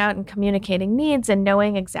then going out and communicating needs and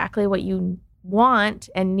knowing exactly what you want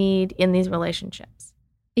and need in these relationships?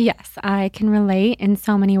 Yes, I can relate in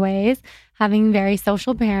so many ways. Having very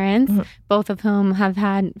social parents, both of whom have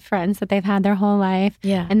had friends that they've had their whole life,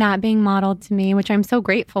 and that being modeled to me, which I'm so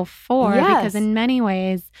grateful for, because in many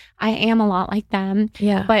ways, I am a lot like them.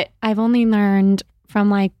 But I've only learned from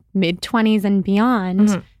like mid-20s and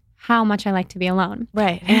beyond how much I like to be alone.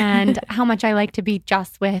 And how much I like to be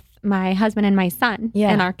just with my husband and my son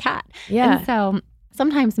and our cat. And so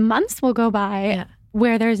sometimes months will go by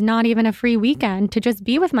where there's not even a free weekend to just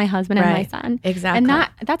be with my husband and my son. And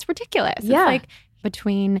that's ridiculous. It's like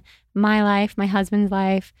between my life, my husband's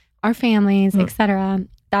life, our families, etc.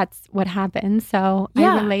 That's what happens. So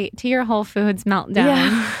I relate to your Whole Foods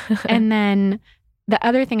meltdown. And then the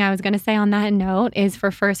other thing I was going to say on that note is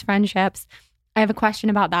for first friendships, I have a question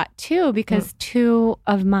about that too, because two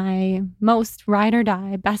of my most ride or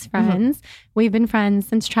die best friends, we've been friends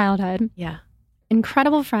since childhood.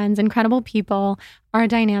 Incredible friends, incredible people. Our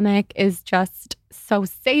dynamic is just so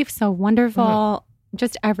safe, so wonderful,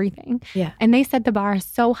 just everything. And they set the bar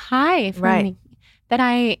so high for me that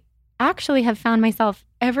I actually have found myself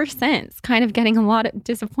ever since kind of getting a lot of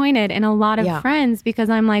disappointed in a lot of friends because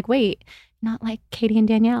I'm like, wait, not like Katie and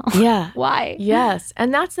Danielle. Why? Yes.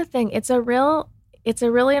 And that's the thing. It's a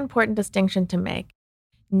really important distinction to make.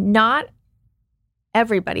 Not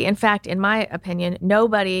everybody. In fact, in my opinion,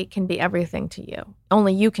 nobody can be everything to you.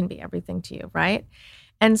 Only you can be everything to you, right?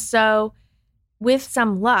 And so with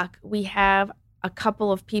some luck, we have a couple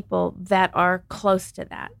of people that are close to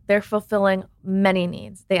that. They're fulfilling many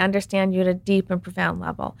needs. They understand you at a deep and profound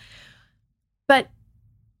level. But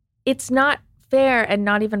it's not fair and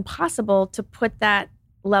not even possible to put that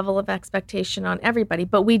level of expectation on everybody.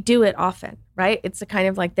 But we do it often, right? It's a kind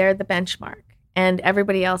of like they're the benchmark and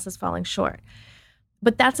everybody else is falling short.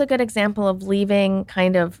 But that's a good example of leaving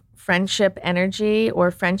kind of friendship energy or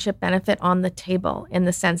friendship benefit on the table, in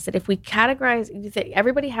the sense that if we categorize, you think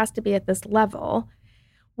everybody has to be at this level,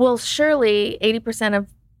 well, surely 80% of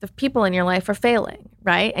the people in your life are failing,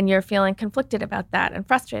 right? And you're feeling conflicted about that and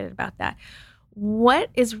frustrated about that. What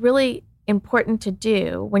is really important to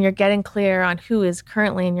do when you're getting clear on who is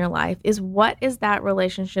currently in your life is what is that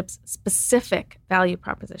relationship's specific value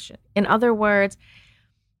proposition? In other words,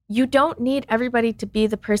 you don't need everybody to be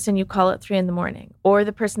the person you call at 3 a.m, or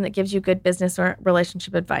the person that gives you good business or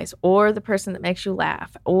relationship advice, or the person that makes you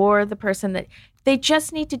laugh, or the person that they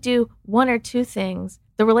just need to do one or two things.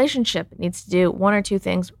 The relationship needs to do one or two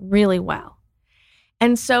things really well.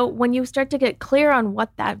 And so when you start to get clear on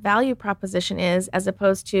what that value proposition is, as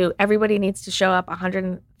opposed to everybody needs to show up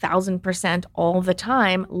 100,000% all the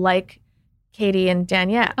time, like Katie and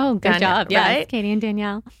Danielle. Oh, good job. Right? Yes, Katie and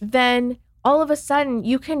Danielle. Then all of a sudden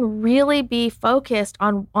you can really be focused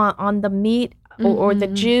on the meat or the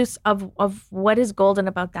juice of what is golden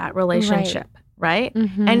about that relationship, right?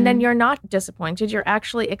 And then you're not disappointed. You're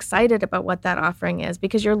actually excited about what that offering is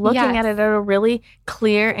because you're looking at it in a really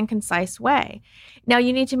clear and concise way. Now,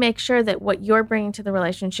 you need to make sure that what you're bringing to the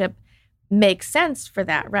relationship makes sense for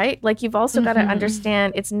that, right? Like you've also got to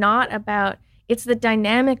understand it's the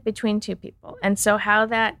dynamic between two people. And so how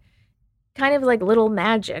that kind of like little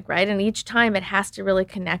magic, right? And each time it has to really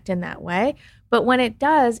connect in that way. But when it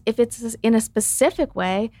does, if it's in a specific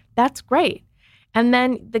way, that's great. And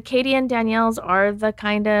then the Katie and Danielles are the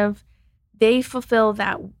kind of, they fulfill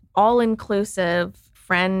that all-inclusive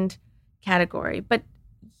friend category. But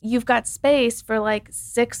you've got space for like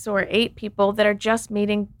 6 or 8 people that are just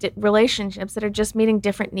meeting relationships that are just meeting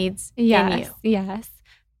different needs in you. Yes.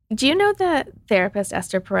 Do you know the therapist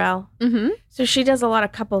Esther Perel? So she does a lot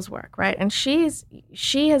of couples work, right? And she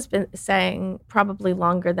has been saying, probably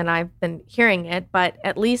longer than I've been hearing it, but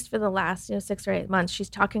at least for the last 6 or 8 months, she's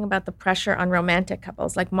talking about the pressure on romantic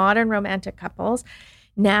couples, like modern romantic couples.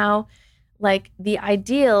 Now, like the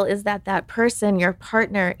ideal is that person, your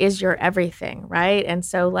partner, is your everything, right? And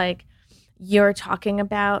so like you're talking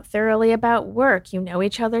thoroughly about work, you know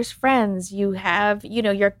each other's friends, you have,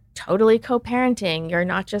 you're totally co-parenting, you're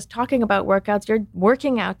not just talking about workouts, you're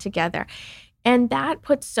working out together. And that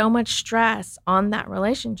puts so much stress on that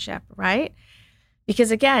relationship, right? Because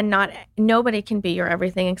again, nobody can be your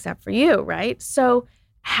everything except for you, right? So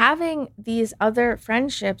having these other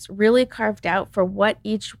friendships really carved out for what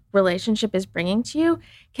each relationship is bringing to you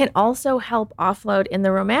can also help offload in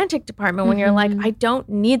the romantic department when you're like, I don't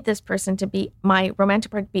need this person to be my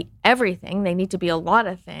romantic partner to be everything. They need to be a lot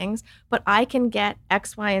of things, but I can get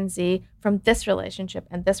X, Y, and Z from this relationship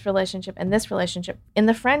and this relationship and this relationship in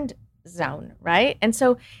the friend zone, right? And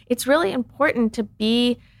so it's really important to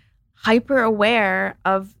be hyper aware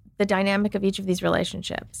of the dynamic of each of these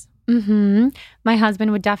relationships. My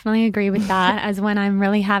husband would definitely agree with that. As when I'm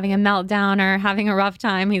really having a meltdown or having a rough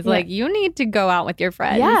time, he's like, you need to go out with your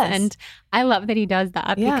friends. Yes. And I love that he does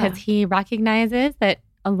that because he recognizes that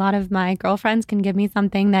a lot of my girlfriends can give me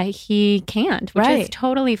something that he can't, which is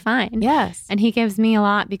totally fine. Yes. And he gives me a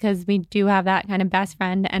lot because we do have that kind of best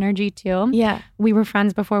friend energy too. Yeah. We were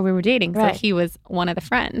friends before we were dating. So he was one of the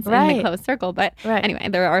friends in the close circle. But anyway,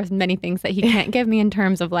 there are many things that he can't give me in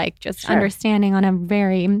terms of like just understanding on a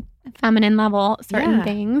very feminine level certain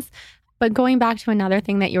things. But going back to another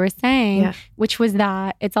thing that you were saying, which was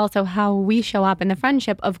that it's also how we show up in the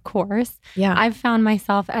friendship, of course. Yeah. I've found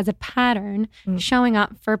myself as a pattern showing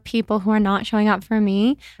up for people who are not showing up for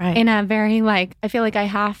me in a very like, I feel like I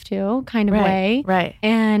have to kind of way. Right.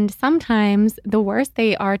 And sometimes the worse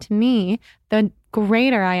they are to me, the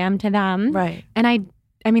greater I am to them. Right. And I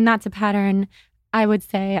mean, that's a pattern. I would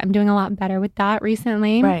say I'm doing a lot better with that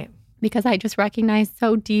recently. Right. Because I just recognize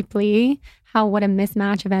so deeply what a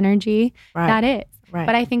mismatch of energy that is. Right.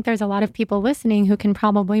 But I think there's a lot of people listening who can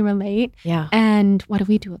probably relate. Yeah. And what do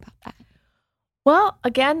we do about that? Well,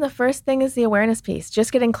 again, the first thing is the awareness piece,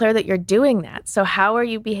 just getting clear that you're doing that. So how are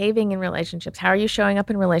you behaving in relationships? How are you showing up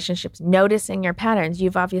in relationships? Noticing your patterns.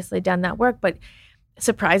 You've obviously done that work, but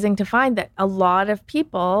surprising to find that a lot of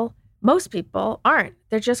people, most people aren't.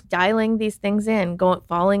 They're just dialing these things in,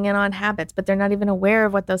 falling in on habits, but they're not even aware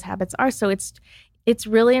of what those habits are. So it's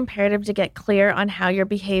really imperative to get clear on how you're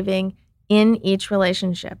behaving in each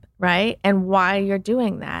relationship, right? And why you're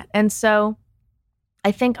doing that. And so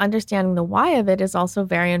I think understanding the why of it is also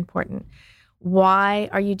very important. Why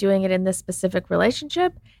are you doing it in this specific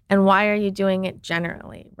relationship? And why are you doing it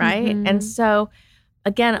generally, right? And so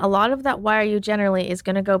again, a lot of that why are you generally is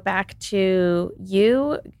going to go back to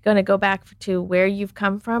you, going to go back to where you've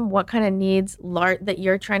come from, what kind of needs that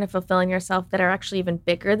you're trying to fulfill in yourself that are actually even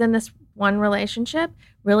bigger than this one relationship.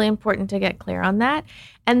 Really important to get clear on that.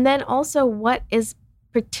 And then also what is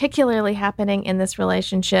particularly happening in this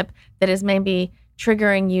relationship that is maybe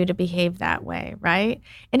triggering you to behave that way, right?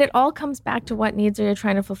 And it all comes back to what needs are you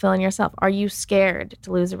trying to fulfill in yourself. Are you scared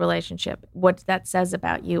to lose a relationship? What that says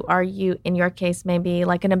about you? Are you, in your case, maybe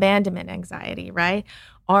like an abandonment anxiety, right?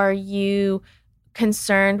 Are you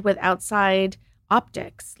concerned with outside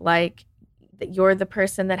optics, like that you're the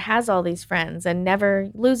person that has all these friends and never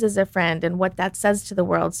loses a friend and what that says to the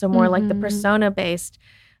world? So more like the persona-based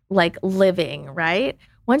like living, right?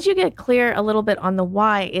 Once you get clear a little bit on the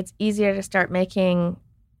why, it's easier to start making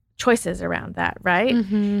choices around that, right?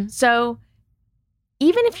 So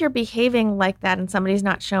even if you're behaving like that and somebody's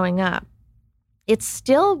not showing up, it's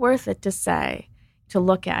still worth it to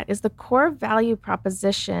look at, is the core value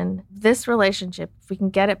proposition, this relationship, if we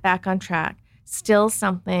can get it back on track, still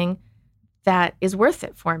something that is worth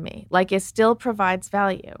it for me? Like it still provides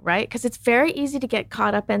value, right? Because it's very easy to get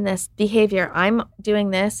caught up in this behavior. I'm doing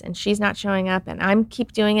this and she's not showing up and I'm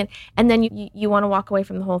keep doing it. And then you want to walk away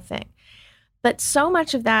from the whole thing. But so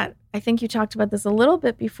much of that, I think you talked about this a little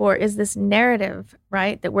bit before, is this narrative,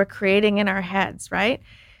 right? That we're creating in our heads, right?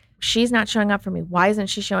 She's not showing up for me. Why isn't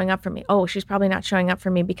she showing up for me? Oh, she's probably not showing up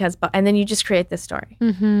for me because, and then you just create this story.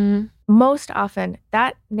 Most often,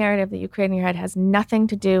 that narrative that you create in your head has nothing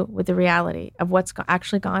to do with the reality of what's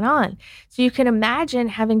actually gone on. So you can imagine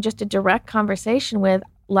having just a direct conversation with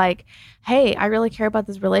like, hey, I really care about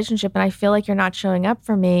this relationship and I feel like you're not showing up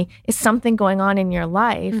for me. Is something going on in your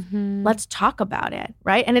life? Let's talk about it,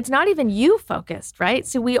 right? And it's not even you focused, right?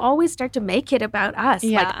 So we always start to make it about us.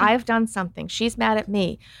 Yeah. Like, I've done something. She's mad at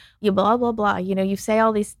me. You blah, blah, blah. You know, you say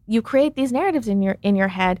all these, you create these narratives in your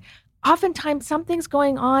head. Oftentimes something's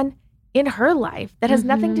going on in her life that has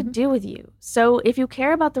nothing to do with you. So if you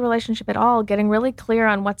care about the relationship at all, getting really clear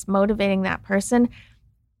on what's motivating that person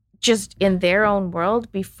just in their own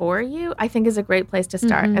world before you, I think is a great place to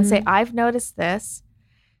start and say, I've noticed this.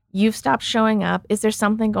 You've stopped showing up. Is there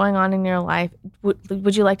something going on in your life?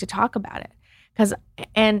 Would you like to talk about it?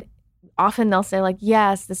 And often they'll say like,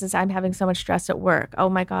 yes, I'm having so much stress at work. Oh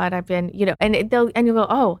my God, I've been, and you'll go,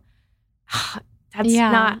 oh,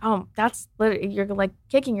 that's literally, you're like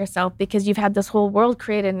kicking yourself because you've had this whole world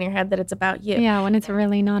created in your head that it's about you. Yeah, when it's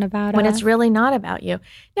really not about When us. it's really not about you.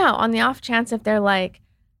 Now, on the off chance if they're like,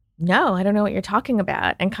 no, I don't know what you're talking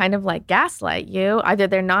about, and kind of like gaslight you, either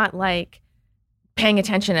they're not like paying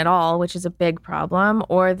attention at all, which is a big problem,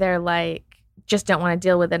 or they're like, just don't want to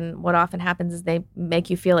deal with it. And what often happens is they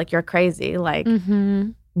make you feel like you're crazy. Like,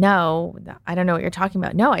 no, I don't know what you're talking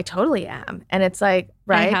about. No, I totally am. And it's like,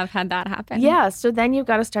 right. I have had that happen. Yeah. So then you've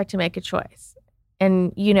got to start to make a choice.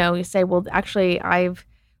 And, you say, well, actually, I've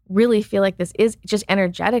really feel like this is just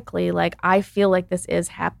energetically, like I feel like this is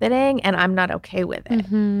happening and I'm not okay with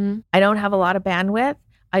it. I don't have a lot of bandwidth.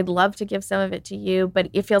 I'd love to give some of it to you, but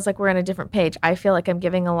it feels like we're on a different page. I feel like I'm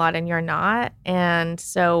giving a lot and you're not. And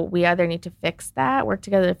so we either need to fix that, work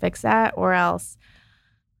together to fix that, or else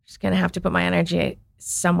I'm just going to have to put my energy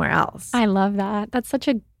somewhere else. I love that. That's such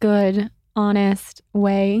a good, honest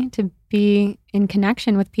way to be in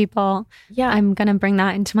connection with people. Yeah. I'm going to bring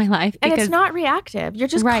that into my life. And it's not reactive. You're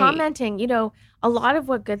just Right. commenting. You know, a lot of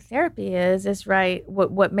what good therapy is right.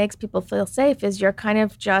 What makes people feel safe is you're kind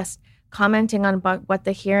of just commenting on what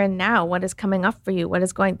the here and now, what is coming up for you, what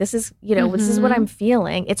is going, this is, you know, this is what I'm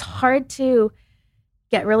feeling. It's hard to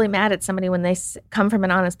get really mad at somebody when they come from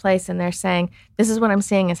an honest place and they're saying, this is what I'm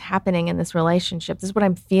seeing is happening in this relationship. This is what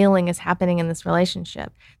I'm feeling is happening in this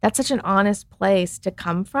relationship. That's such an honest place to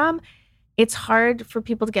come from. It's hard for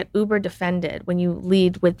people to get uber defended when you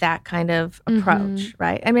lead with that kind of approach,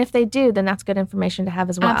 right? I mean, if they do, then that's good information to have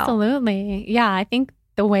as well. Absolutely. Yeah, I think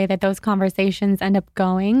the way that those conversations end up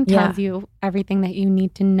going tells you everything that you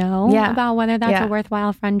need to know about whether that's a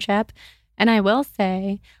worthwhile friendship. And I will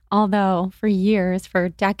say, although for years, for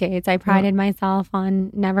decades, I prided myself on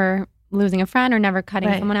never losing a friend or never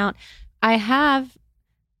cutting someone out, I have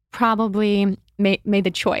probably made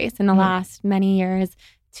the choice in the last many years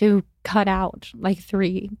to cut out like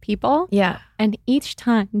 3 people. Yeah. And each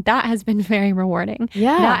time that has been very rewarding.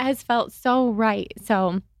 Yeah. That has felt so right.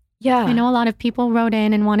 So yeah, I know a lot of people wrote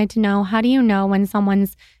in and wanted to know, how do you know when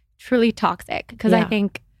someone's truly toxic? Because I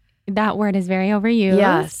think that word is very overused.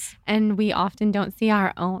 Yes. And we often don't see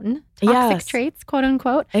our own toxic traits, quote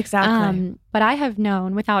unquote. Exactly. But I have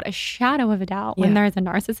known without a shadow of a doubt when there's a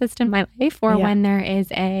narcissist in my life or when there is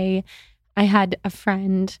I had a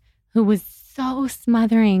friend who was so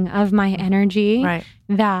smothering of my energy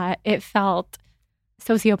that it felt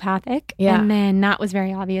sociopathic. And then that was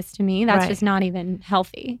very obvious to me. That's just not even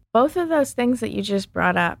healthy. Both of those things that you just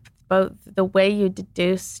brought up, both the way you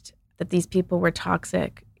deduced that these people were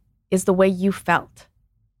toxic is the way you felt,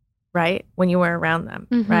 right? When you were around them,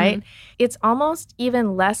 right? It's almost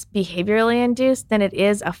even less behaviorally induced than it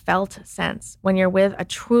is a felt sense when you're with a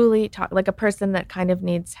truly, like a person that kind of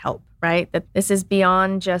needs help, right? That this is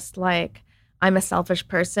beyond just like, I'm a selfish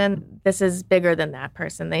person. This is bigger than that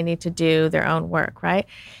person. They need to do their own work, right?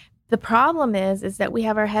 The problem is that we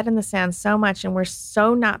have our head in the sand so much and we're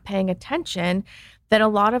so not paying attention that a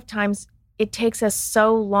lot of times it takes us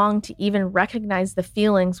so long to even recognize the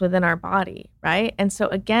feelings within our body, right? And so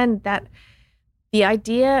again, that the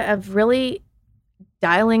idea of really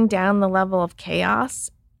dialing down the level of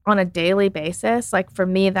chaos on a daily basis, like for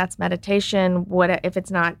me, that's meditation. What if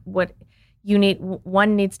it's not what you need?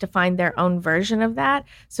 One needs to find their own version of that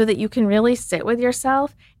so that you can really sit with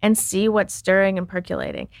yourself and see what's stirring and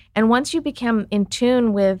percolating. And once you become in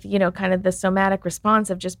tune with, you know, kind of the somatic response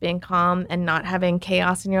of just being calm and not having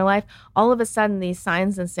chaos in your life, all of a sudden these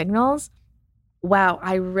signs and signals, wow,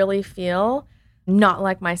 I really feel not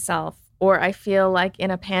like myself, or I feel like in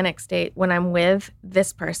a panic state when I'm with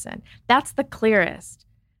this person. That's the clearest.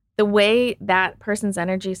 The way that person's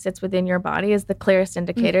energy sits within your body is the clearest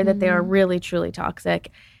indicator that they are really, truly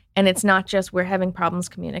toxic. And it's not just we're having problems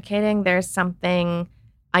communicating. There's something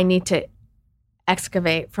I need to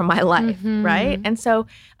excavate from my life, right? And so,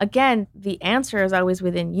 again, the answer is always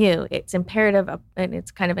within you. It's imperative and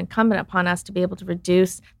it's kind of incumbent upon us to be able to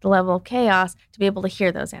reduce the level of chaos, to be able to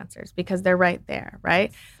hear those answers because they're right there,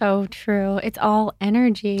 right? So true. It's all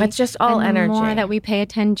energy. It's just all energy. The more that we pay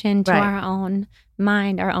attention to our own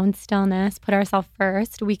mind, our own stillness, put ourselves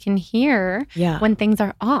first, we can hear when things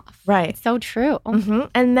are off. Right. It's so true.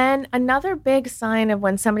 And then another big sign of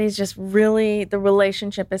when somebody's just really, the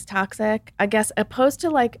relationship is toxic, I guess, opposed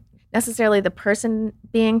to like necessarily the person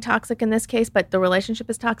being toxic in this case, but the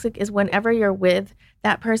relationship is toxic, is whenever you're with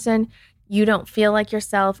that person, you don't feel like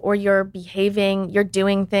yourself, or you're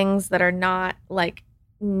doing things that are not like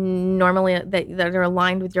normally that are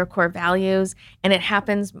aligned with your core values. And it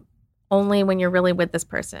happens only when you're really with this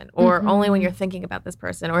person, or only when you're thinking about this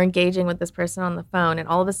person or engaging with this person on the phone. And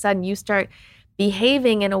all of a sudden you start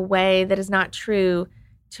behaving in a way that is not true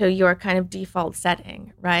to your kind of default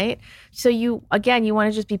setting, right? So you want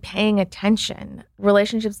to just be paying attention.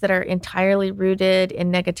 Relationships that are entirely rooted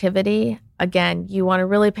in negativity, again, you want to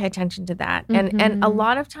really pay attention to that. And a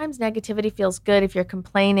lot of times negativity feels good if you're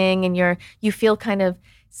complaining and you feel kind of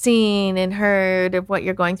seen and heard of what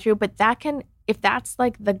you're going through, but if that's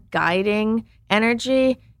like the guiding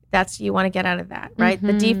energy, you want to get out of that, right?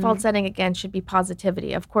 The default setting, again, should be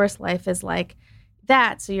positivity. Of course, life is like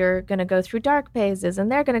that. So you're going to go through dark phases and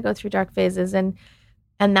they're going to go through dark phases. And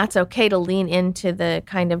that's okay to lean into the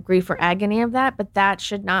kind of grief or agony of that. But that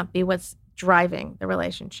should not be what's driving the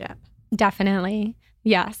relationship. Definitely.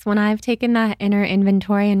 Yes. When I've taken that inner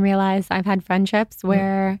inventory and realized I've had friendships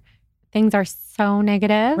where things are so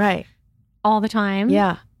negative Right. all the time.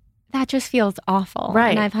 Yeah. That just feels awful.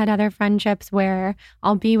 Right. And I've had other friendships where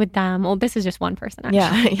I'll be with them. Well, this is just one person,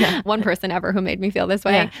 actually. Yeah. One person ever who made me feel this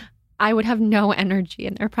way. Yeah. I would have no energy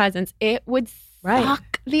in their presence. It would Right.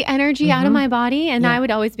 suck the energy out of my body. And Yeah. I would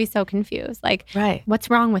always be so confused. Like, Right. what's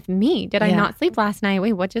wrong with me? Did I not sleep last night?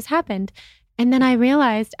 Wait, what just happened? And then I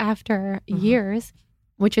realized after years,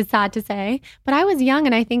 which is sad to say, but I was young.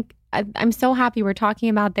 And I think I'm so happy we're talking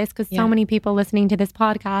about this because so many people listening to this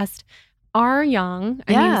podcast are young.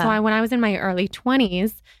 I mean, so when I was in my early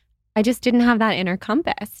 20s, I just didn't have that inner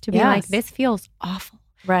compass to be like, this feels awful.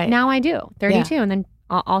 Right. Now I do, 32. And then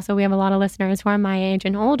also we have a lot of listeners who are my age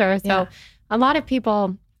and older. So a lot of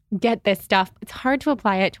people get this stuff. It's hard to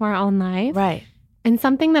apply it to our own life. Right. And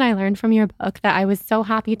something that I learned from your book that I was so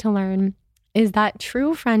happy to learn is that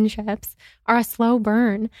true friendships are a slow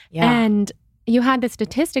burn. Yeah. And you had the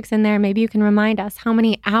statistics in there. Maybe you can remind us how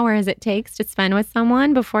many hours it takes to spend with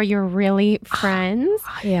someone before you're really friends.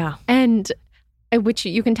 Yeah. And which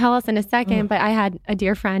you can tell us in a second, but I had a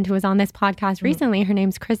dear friend who was on this podcast recently. Her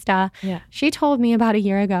name's Krista. Yeah. She told me about a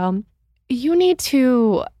year ago, you need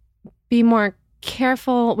to be more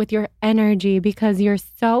careful with your energy because you're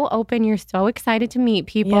so open, you're so excited to meet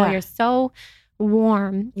people, you're so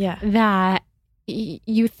warm that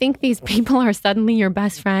you think these people are suddenly your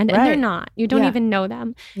best friend and they're not. You don't even know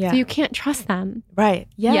them. So you can't trust them. Right.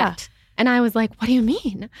 Yeah. Yet. And I was like, what do you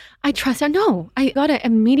mean? I trust her. No, I got an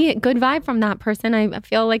immediate good vibe from that person. I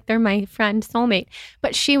feel like they're my friend, soulmate.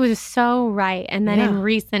 But she was so right. And then in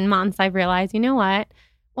recent months, I've realized, you know what?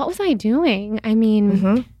 What was I doing? I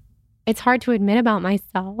mean, it's hard to admit about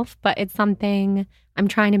myself, but it's something I'm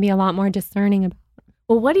trying to be a lot more discerning about.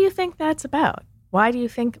 Well, what do you think that's about? Why do you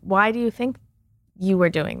think you were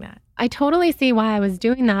doing that? I totally see why I was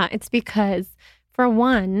doing that. It's because, for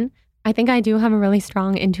one, I think I do have a really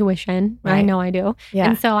strong intuition. Right. I know I do. Yeah.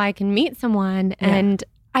 And so I can meet someone and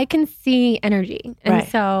I can see energy. And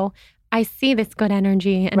so I see this good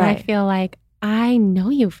energy and I feel like I know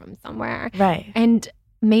you from somewhere. Right. And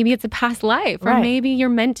maybe it's a past life or maybe you're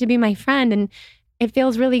meant to be my friend and it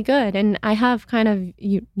feels really good. And I have kind of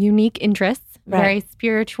unique interests, very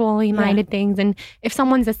spiritually minded things. And if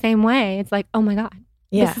someone's the same way, it's like, oh my God.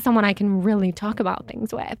 This is someone I can really talk about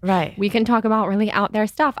things with. Right. We can talk about really out there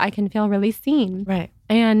stuff. I can feel really seen. Right.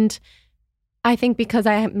 And I think because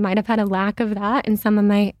I might have had a lack of that in some of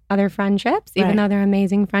my other friendships, even though they're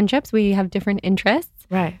amazing friendships, we have different interests.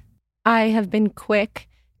 Right. I have been quick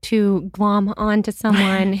to glom onto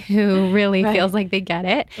someone who really feels like they get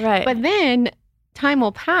it. Right. But then time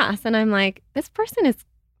will pass and I'm like, this person is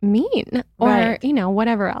mean or, you know,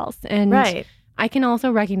 whatever else. And I can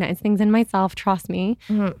also recognize things in myself, trust me.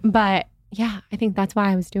 But yeah, I think that's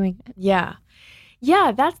why I was doing it. Yeah.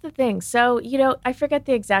 Yeah, that's the thing. So, you know, I forget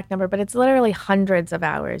the exact number, but it's literally hundreds of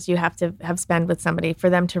hours you have to have spent with somebody for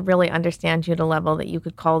them to really understand you at a level that you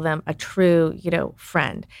could call them a true, you know,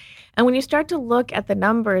 friend. And when you start to look at the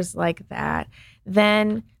numbers like that,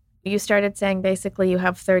 then you started saying basically you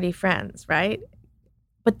have 30 friends, right?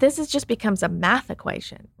 But this just becomes a math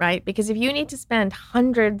equation, right? Because if you need to spend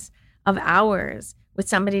hundreds of hours with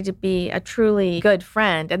somebody to be a truly good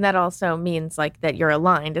friend, and that also means like that you're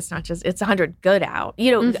aligned. It's not just, it's 100 good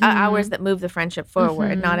hours that move the friendship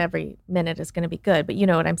forward. Not every minute is going to be good, but you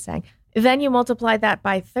know what I'm saying. Then you multiply that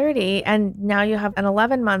by 30 and now you have an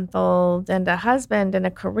 11-month-old and a husband and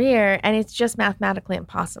a career, and it's just mathematically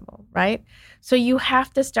impossible, right? So you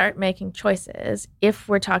have to start making choices if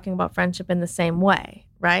we're talking about friendship in the same way,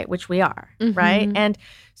 right? Which we are, right? And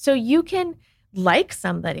so you can like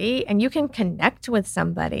somebody and you can connect with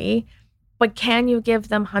somebody, but can you give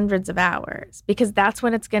them hundreds of hours? Because that's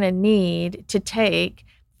what it's going to need to take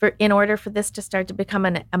in order for this to start to become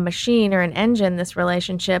a machine or an engine, this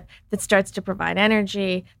relationship that starts to provide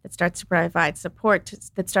energy, that starts to provide support,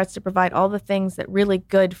 that starts to provide all the things that really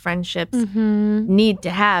good friendships need to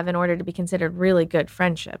have in order to be considered really good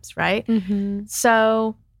friendships, right?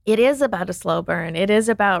 So it is about a slow burn. It is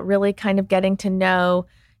about really kind of getting to know.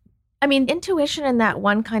 I mean, intuition and that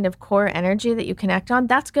one kind of core energy that you connect on,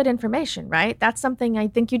 that's good information, right? That's something I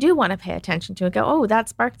think you do want to pay attention to and go, oh, that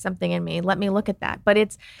sparked something in me. Let me look at that. But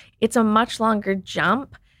it's a much longer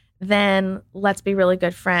jump than let's be really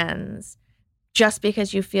good friends just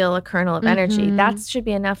because you feel a kernel of energy. That should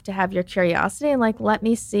be enough to have your curiosity and like, let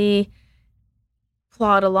me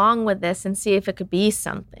plod along with this and see if it could be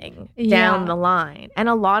something down the line. And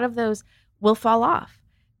a lot of those will fall off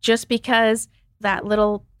just because that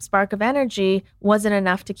little spark of energy wasn't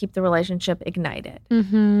enough to keep the relationship ignited,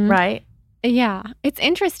 right? Yeah. It's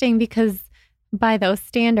interesting because by those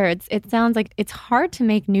standards, it sounds like it's hard to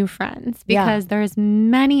make new friends because there's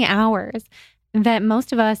many hours that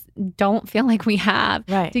most of us don't feel like we have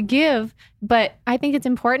to give. But I think it's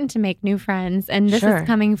important to make new friends. And this is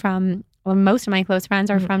coming from, well, most of my close friends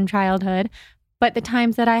are from childhood. But the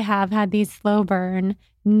times that I have had these slow burn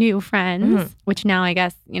new friends, which now I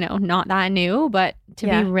guess, not that new, but to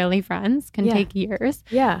be really friends can take years.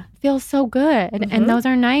 Yeah. Feels so good. And those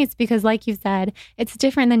are nice because like you said, it's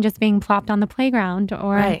different than just being plopped on the playground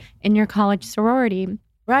or in your college sorority.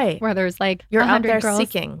 Right. Where there's like you're out there girls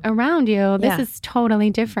seeking around you. This is totally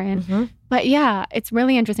different. But yeah, it's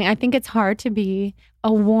really interesting. I think it's hard to be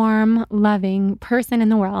a warm, loving person in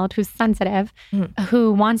the world who's sensitive,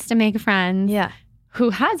 who wants to make friends, who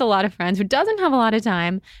has a lot of friends, who doesn't have a lot of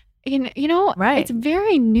time. It's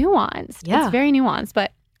very nuanced. It's very nuanced.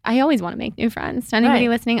 But I always want to make new friends. To anybody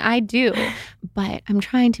listening, I do. But I'm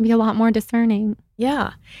trying to be a lot more discerning.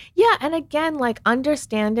 Yeah. Yeah. And again, like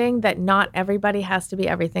understanding that not everybody has to be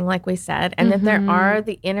everything, like we said, and that there are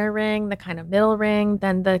the inner ring, the kind of middle ring,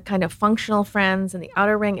 then the kind of functional friends and the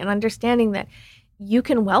outer ring, and understanding that you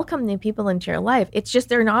can welcome new people into your life. It's just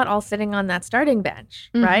they're not all sitting on that starting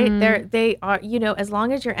bench, right? They are, as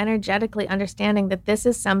long as you're energetically understanding that this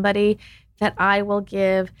is somebody that I will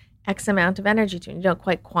give X amount of energy to. And you don't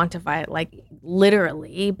quite quantify it like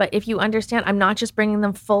literally, but if you understand, I'm not just bringing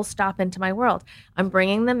them full stop into my world. I'm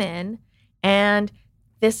bringing them in, and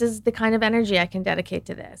this is the kind of energy I can dedicate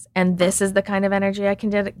to this. And this is the kind of energy I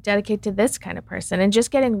can dedicate to this kind of person. And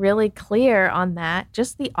just getting really clear on that,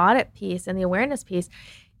 just the audit piece and the awareness piece,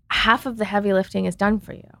 half of the heavy lifting is done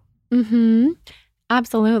for you.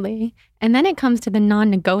 Absolutely. And then it comes to the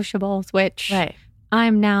non-negotiables, which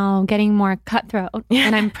I'm now getting more cutthroat,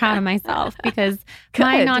 and I'm proud of myself because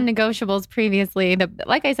my non-negotiables previously,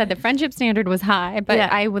 like I said, the friendship standard was high, but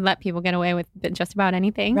I would let people get away with just about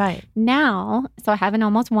anything. Right. Now, so I have an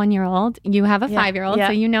almost 1-year-old. You have a 5-year-old,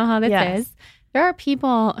 so you know how this is. There are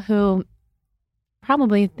people who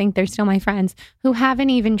probably think they're still my friends who haven't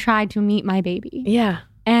even tried to meet my baby. Yeah.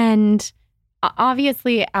 And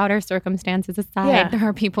obviously, outer circumstances aside, there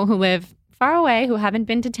are people who live far away who haven't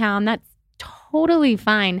been to town. That's totally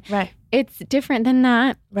fine. Right. It's different than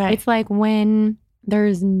that. Right. It's like when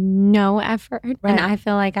there's no effort. And I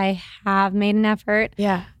feel like I have made an effort.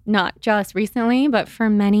 Yeah. Not just recently, but for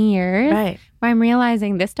many years. Right. Where I'm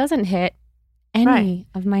realizing this doesn't hit any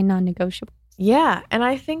of my non-negotiables. Yeah. And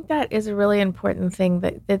I think that is a really important thing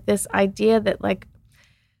that this idea that like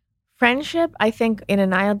friendship, I think in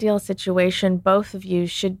an ideal situation, both of you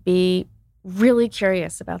should be really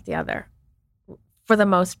curious about the other. For the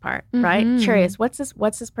most part, right? Curious, what's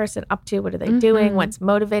this person up to? What are they doing? What's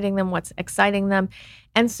motivating them? What's exciting them?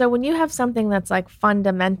 And so when you have something that's like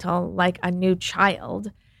fundamental, like a new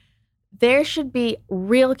child, there should be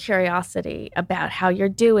real curiosity about how you're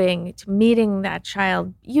doing to meeting that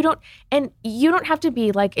child. You don't have to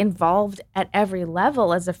be like involved at every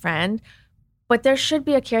level as a friend, but there should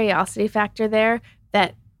be a curiosity factor there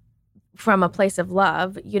that from a place of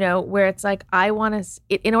love, where it's like, I want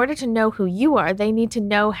to, in order to know who you are, they need to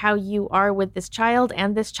know how you are with this child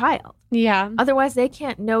and this child. Yeah. Otherwise, they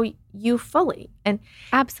can't know you fully. And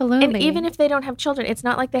absolutely. And even if they don't have children, it's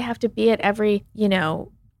not like they have to be at every,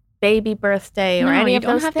 baby birthday or any of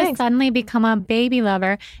those things. You don't have to suddenly become a baby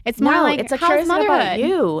lover. It's more like, it's a curious about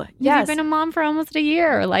you. Yes. You've been a mom for almost a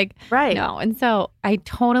year. Like, no. And so I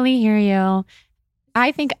totally hear you.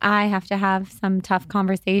 I think I have to have some tough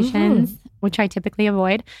conversations, which I typically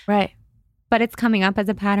avoid. Right. But it's coming up as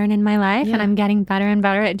a pattern in my life, and I'm getting better and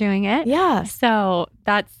better at doing it. Yeah. So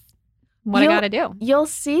that's what I got to do. You'll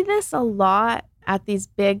see this a lot at these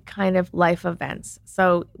big kind of life events.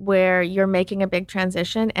 So where you're making a big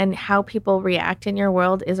transition, and how people react in your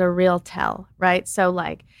world is a real tell, right? So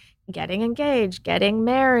like getting engaged, getting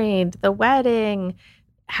married, the wedding,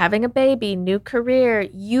 having a baby, new career,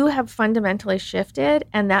 you have fundamentally shifted,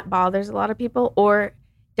 and that bothers a lot of people or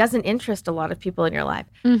doesn't interest a lot of people in your life.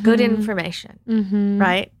 Good information,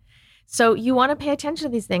 right? So you want to pay attention to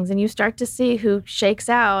these things, and you start to see who shakes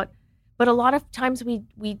out. But a lot of times we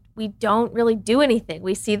don't really do anything.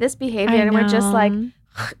 We see this behavior and we're just like,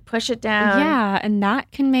 push it down. Yeah, and that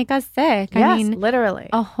can make us sick. Yes, I mean, literally.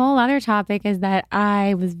 A whole other topic is that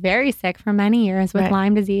I was very sick for many years with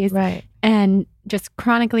Lyme disease. Right. And just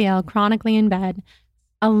chronically ill, chronically in bed.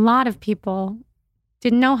 A lot of people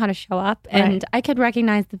didn't know how to show up. And I could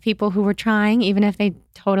recognize the people who were trying, even if they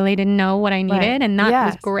totally didn't know what I needed. And that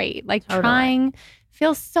was great. Like trying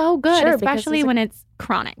feels so good, especially when it's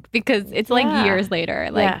chronic, because it's like years later.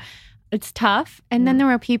 Like it's tough. And then there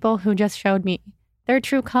were people who just showed me their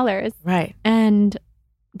true colors. Right. And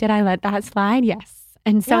did I let that slide? Yes.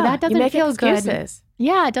 And so that doesn't feel excuses. good.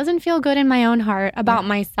 Yeah, it doesn't feel good in my own heart about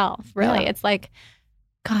myself, really. Yeah. It's like,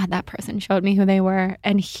 God, that person showed me who they were.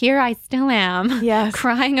 And here I still am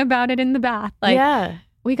crying about it in the bath. Like,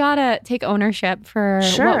 we got to take ownership for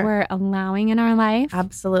what we're allowing in our life.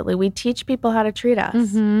 Absolutely. We teach people how to treat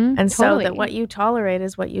us. And so that what you tolerate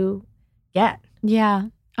is what you get. Yeah.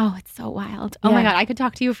 Oh, it's so wild. Oh my God, I could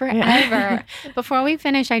talk to you forever. Before we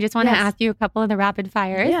finish, I just want to ask you a couple of the rapid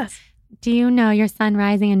fires. Yes. Do you know your sun,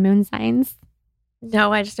 rising, and moon signs?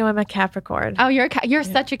 No, I just know I'm a Capricorn. Oh, you're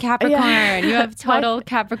such a Capricorn. Yeah. You have total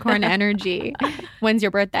Capricorn energy. When's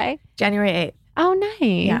your birthday? January 8th. Oh,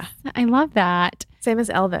 nice. Yeah. I love that. Same as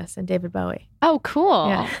Elvis and David Bowie. Oh, cool.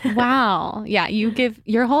 Yeah. Wow. Yeah,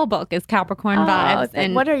 your whole book is Capricorn vibes.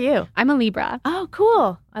 And what are you? I'm a Libra. Oh,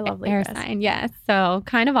 cool. I love Libras. Air sign, yes. So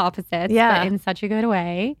kind of opposites, but in such a good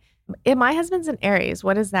way. My husband's an Aries.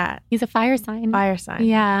 What is that? He's a fire sign. Fire sign.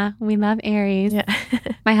 Yeah, we love Aries. Yeah.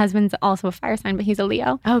 My husband's also a fire sign, but he's a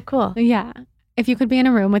Leo. Oh, cool. Yeah. If you could be in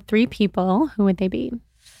a room with 3 people, who would they be?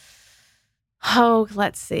 Oh,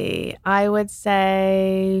 let's see. I would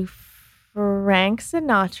say Frank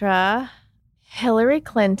Sinatra, Hillary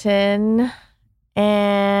Clinton,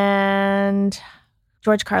 and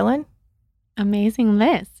George Carlin. Amazing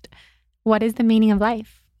list. What is the meaning of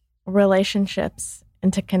life? Relationships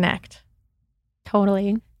and to connect.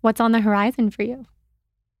 Totally. What's on the horizon for you?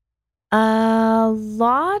 A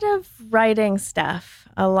lot of writing stuff,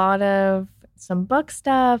 some book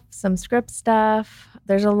stuff, some script stuff.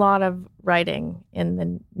 There's a lot of writing in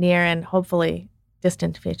the near and hopefully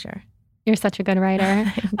distant future. You're such a good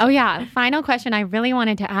writer. Oh, yeah. Final question. I really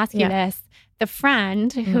wanted to ask you this. The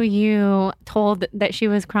friend who you told that she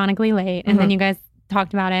was chronically late and then you guys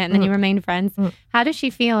talked about it and then you remained friends. How does she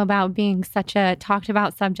feel about being such a talked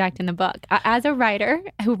about subject in the book? As a writer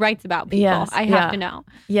who writes about people, I have to know.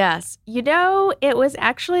 Yes. It was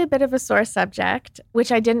actually a bit of a sore subject,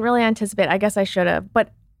 which I didn't really anticipate. I guess I should have.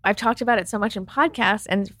 But I've talked about it so much in podcasts.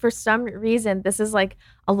 And for some reason, this is like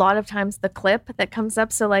a lot of times the clip that comes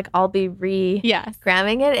up. So like I'll be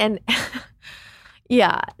grabbing it. And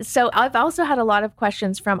so I've also had a lot of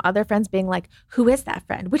questions from other friends being like, who is that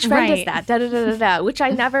friend? Which friend is that? Da, da, da, da, da, which I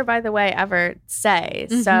never, by the way, ever say.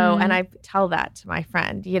 So, and I tell that to my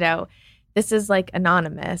friend, this is like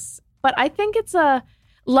anonymous. But I think it's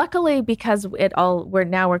luckily because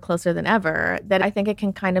we're closer than ever, that I think it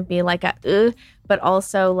can kind of be like but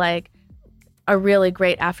also like a really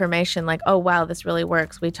great affirmation, like, oh wow, this really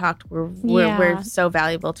works. We talked. We're so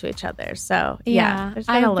valuable to each other. So there's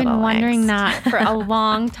been I've been wondering that for a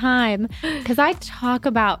long time because I talk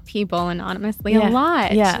about people anonymously a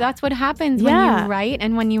lot. Yeah. That's what happens when you write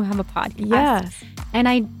and when you have a podcast. Yes. And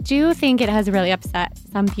I do think it has really upset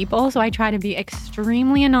some people. So I try to be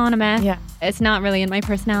extremely anonymous. Yeah. It's not really in my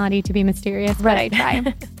personality to be mysterious, but I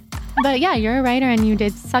try. But yeah, you're a writer and you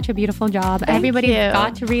did such a beautiful job. Everybody's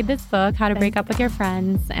got to read this book, How to Break Up with Your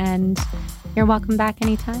Friends, and you're welcome back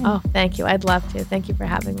anytime. Oh, thank you. I'd love to. Thank you for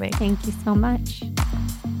having me. Thank you so much.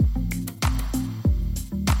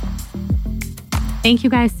 Thank you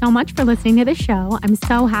guys so much for listening to the show. I'm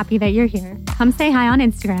so happy that you're here. Come say hi on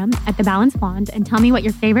Instagram at The Balanced Blonde and tell me what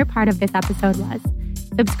your favorite part of this episode was.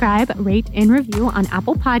 Subscribe, rate, and review on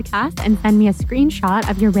Apple Podcasts and send me a screenshot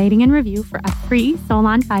of your rating and review for a free Soul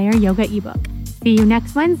on Fire yoga ebook. See you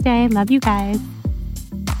next Wednesday. Love you guys.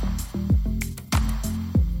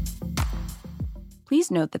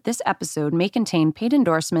 Please note that this episode may contain paid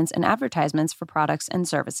endorsements and advertisements for products and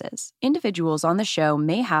services. Individuals on the show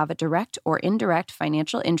may have a direct or indirect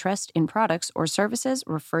financial interest in products or services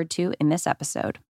referred to in this episode.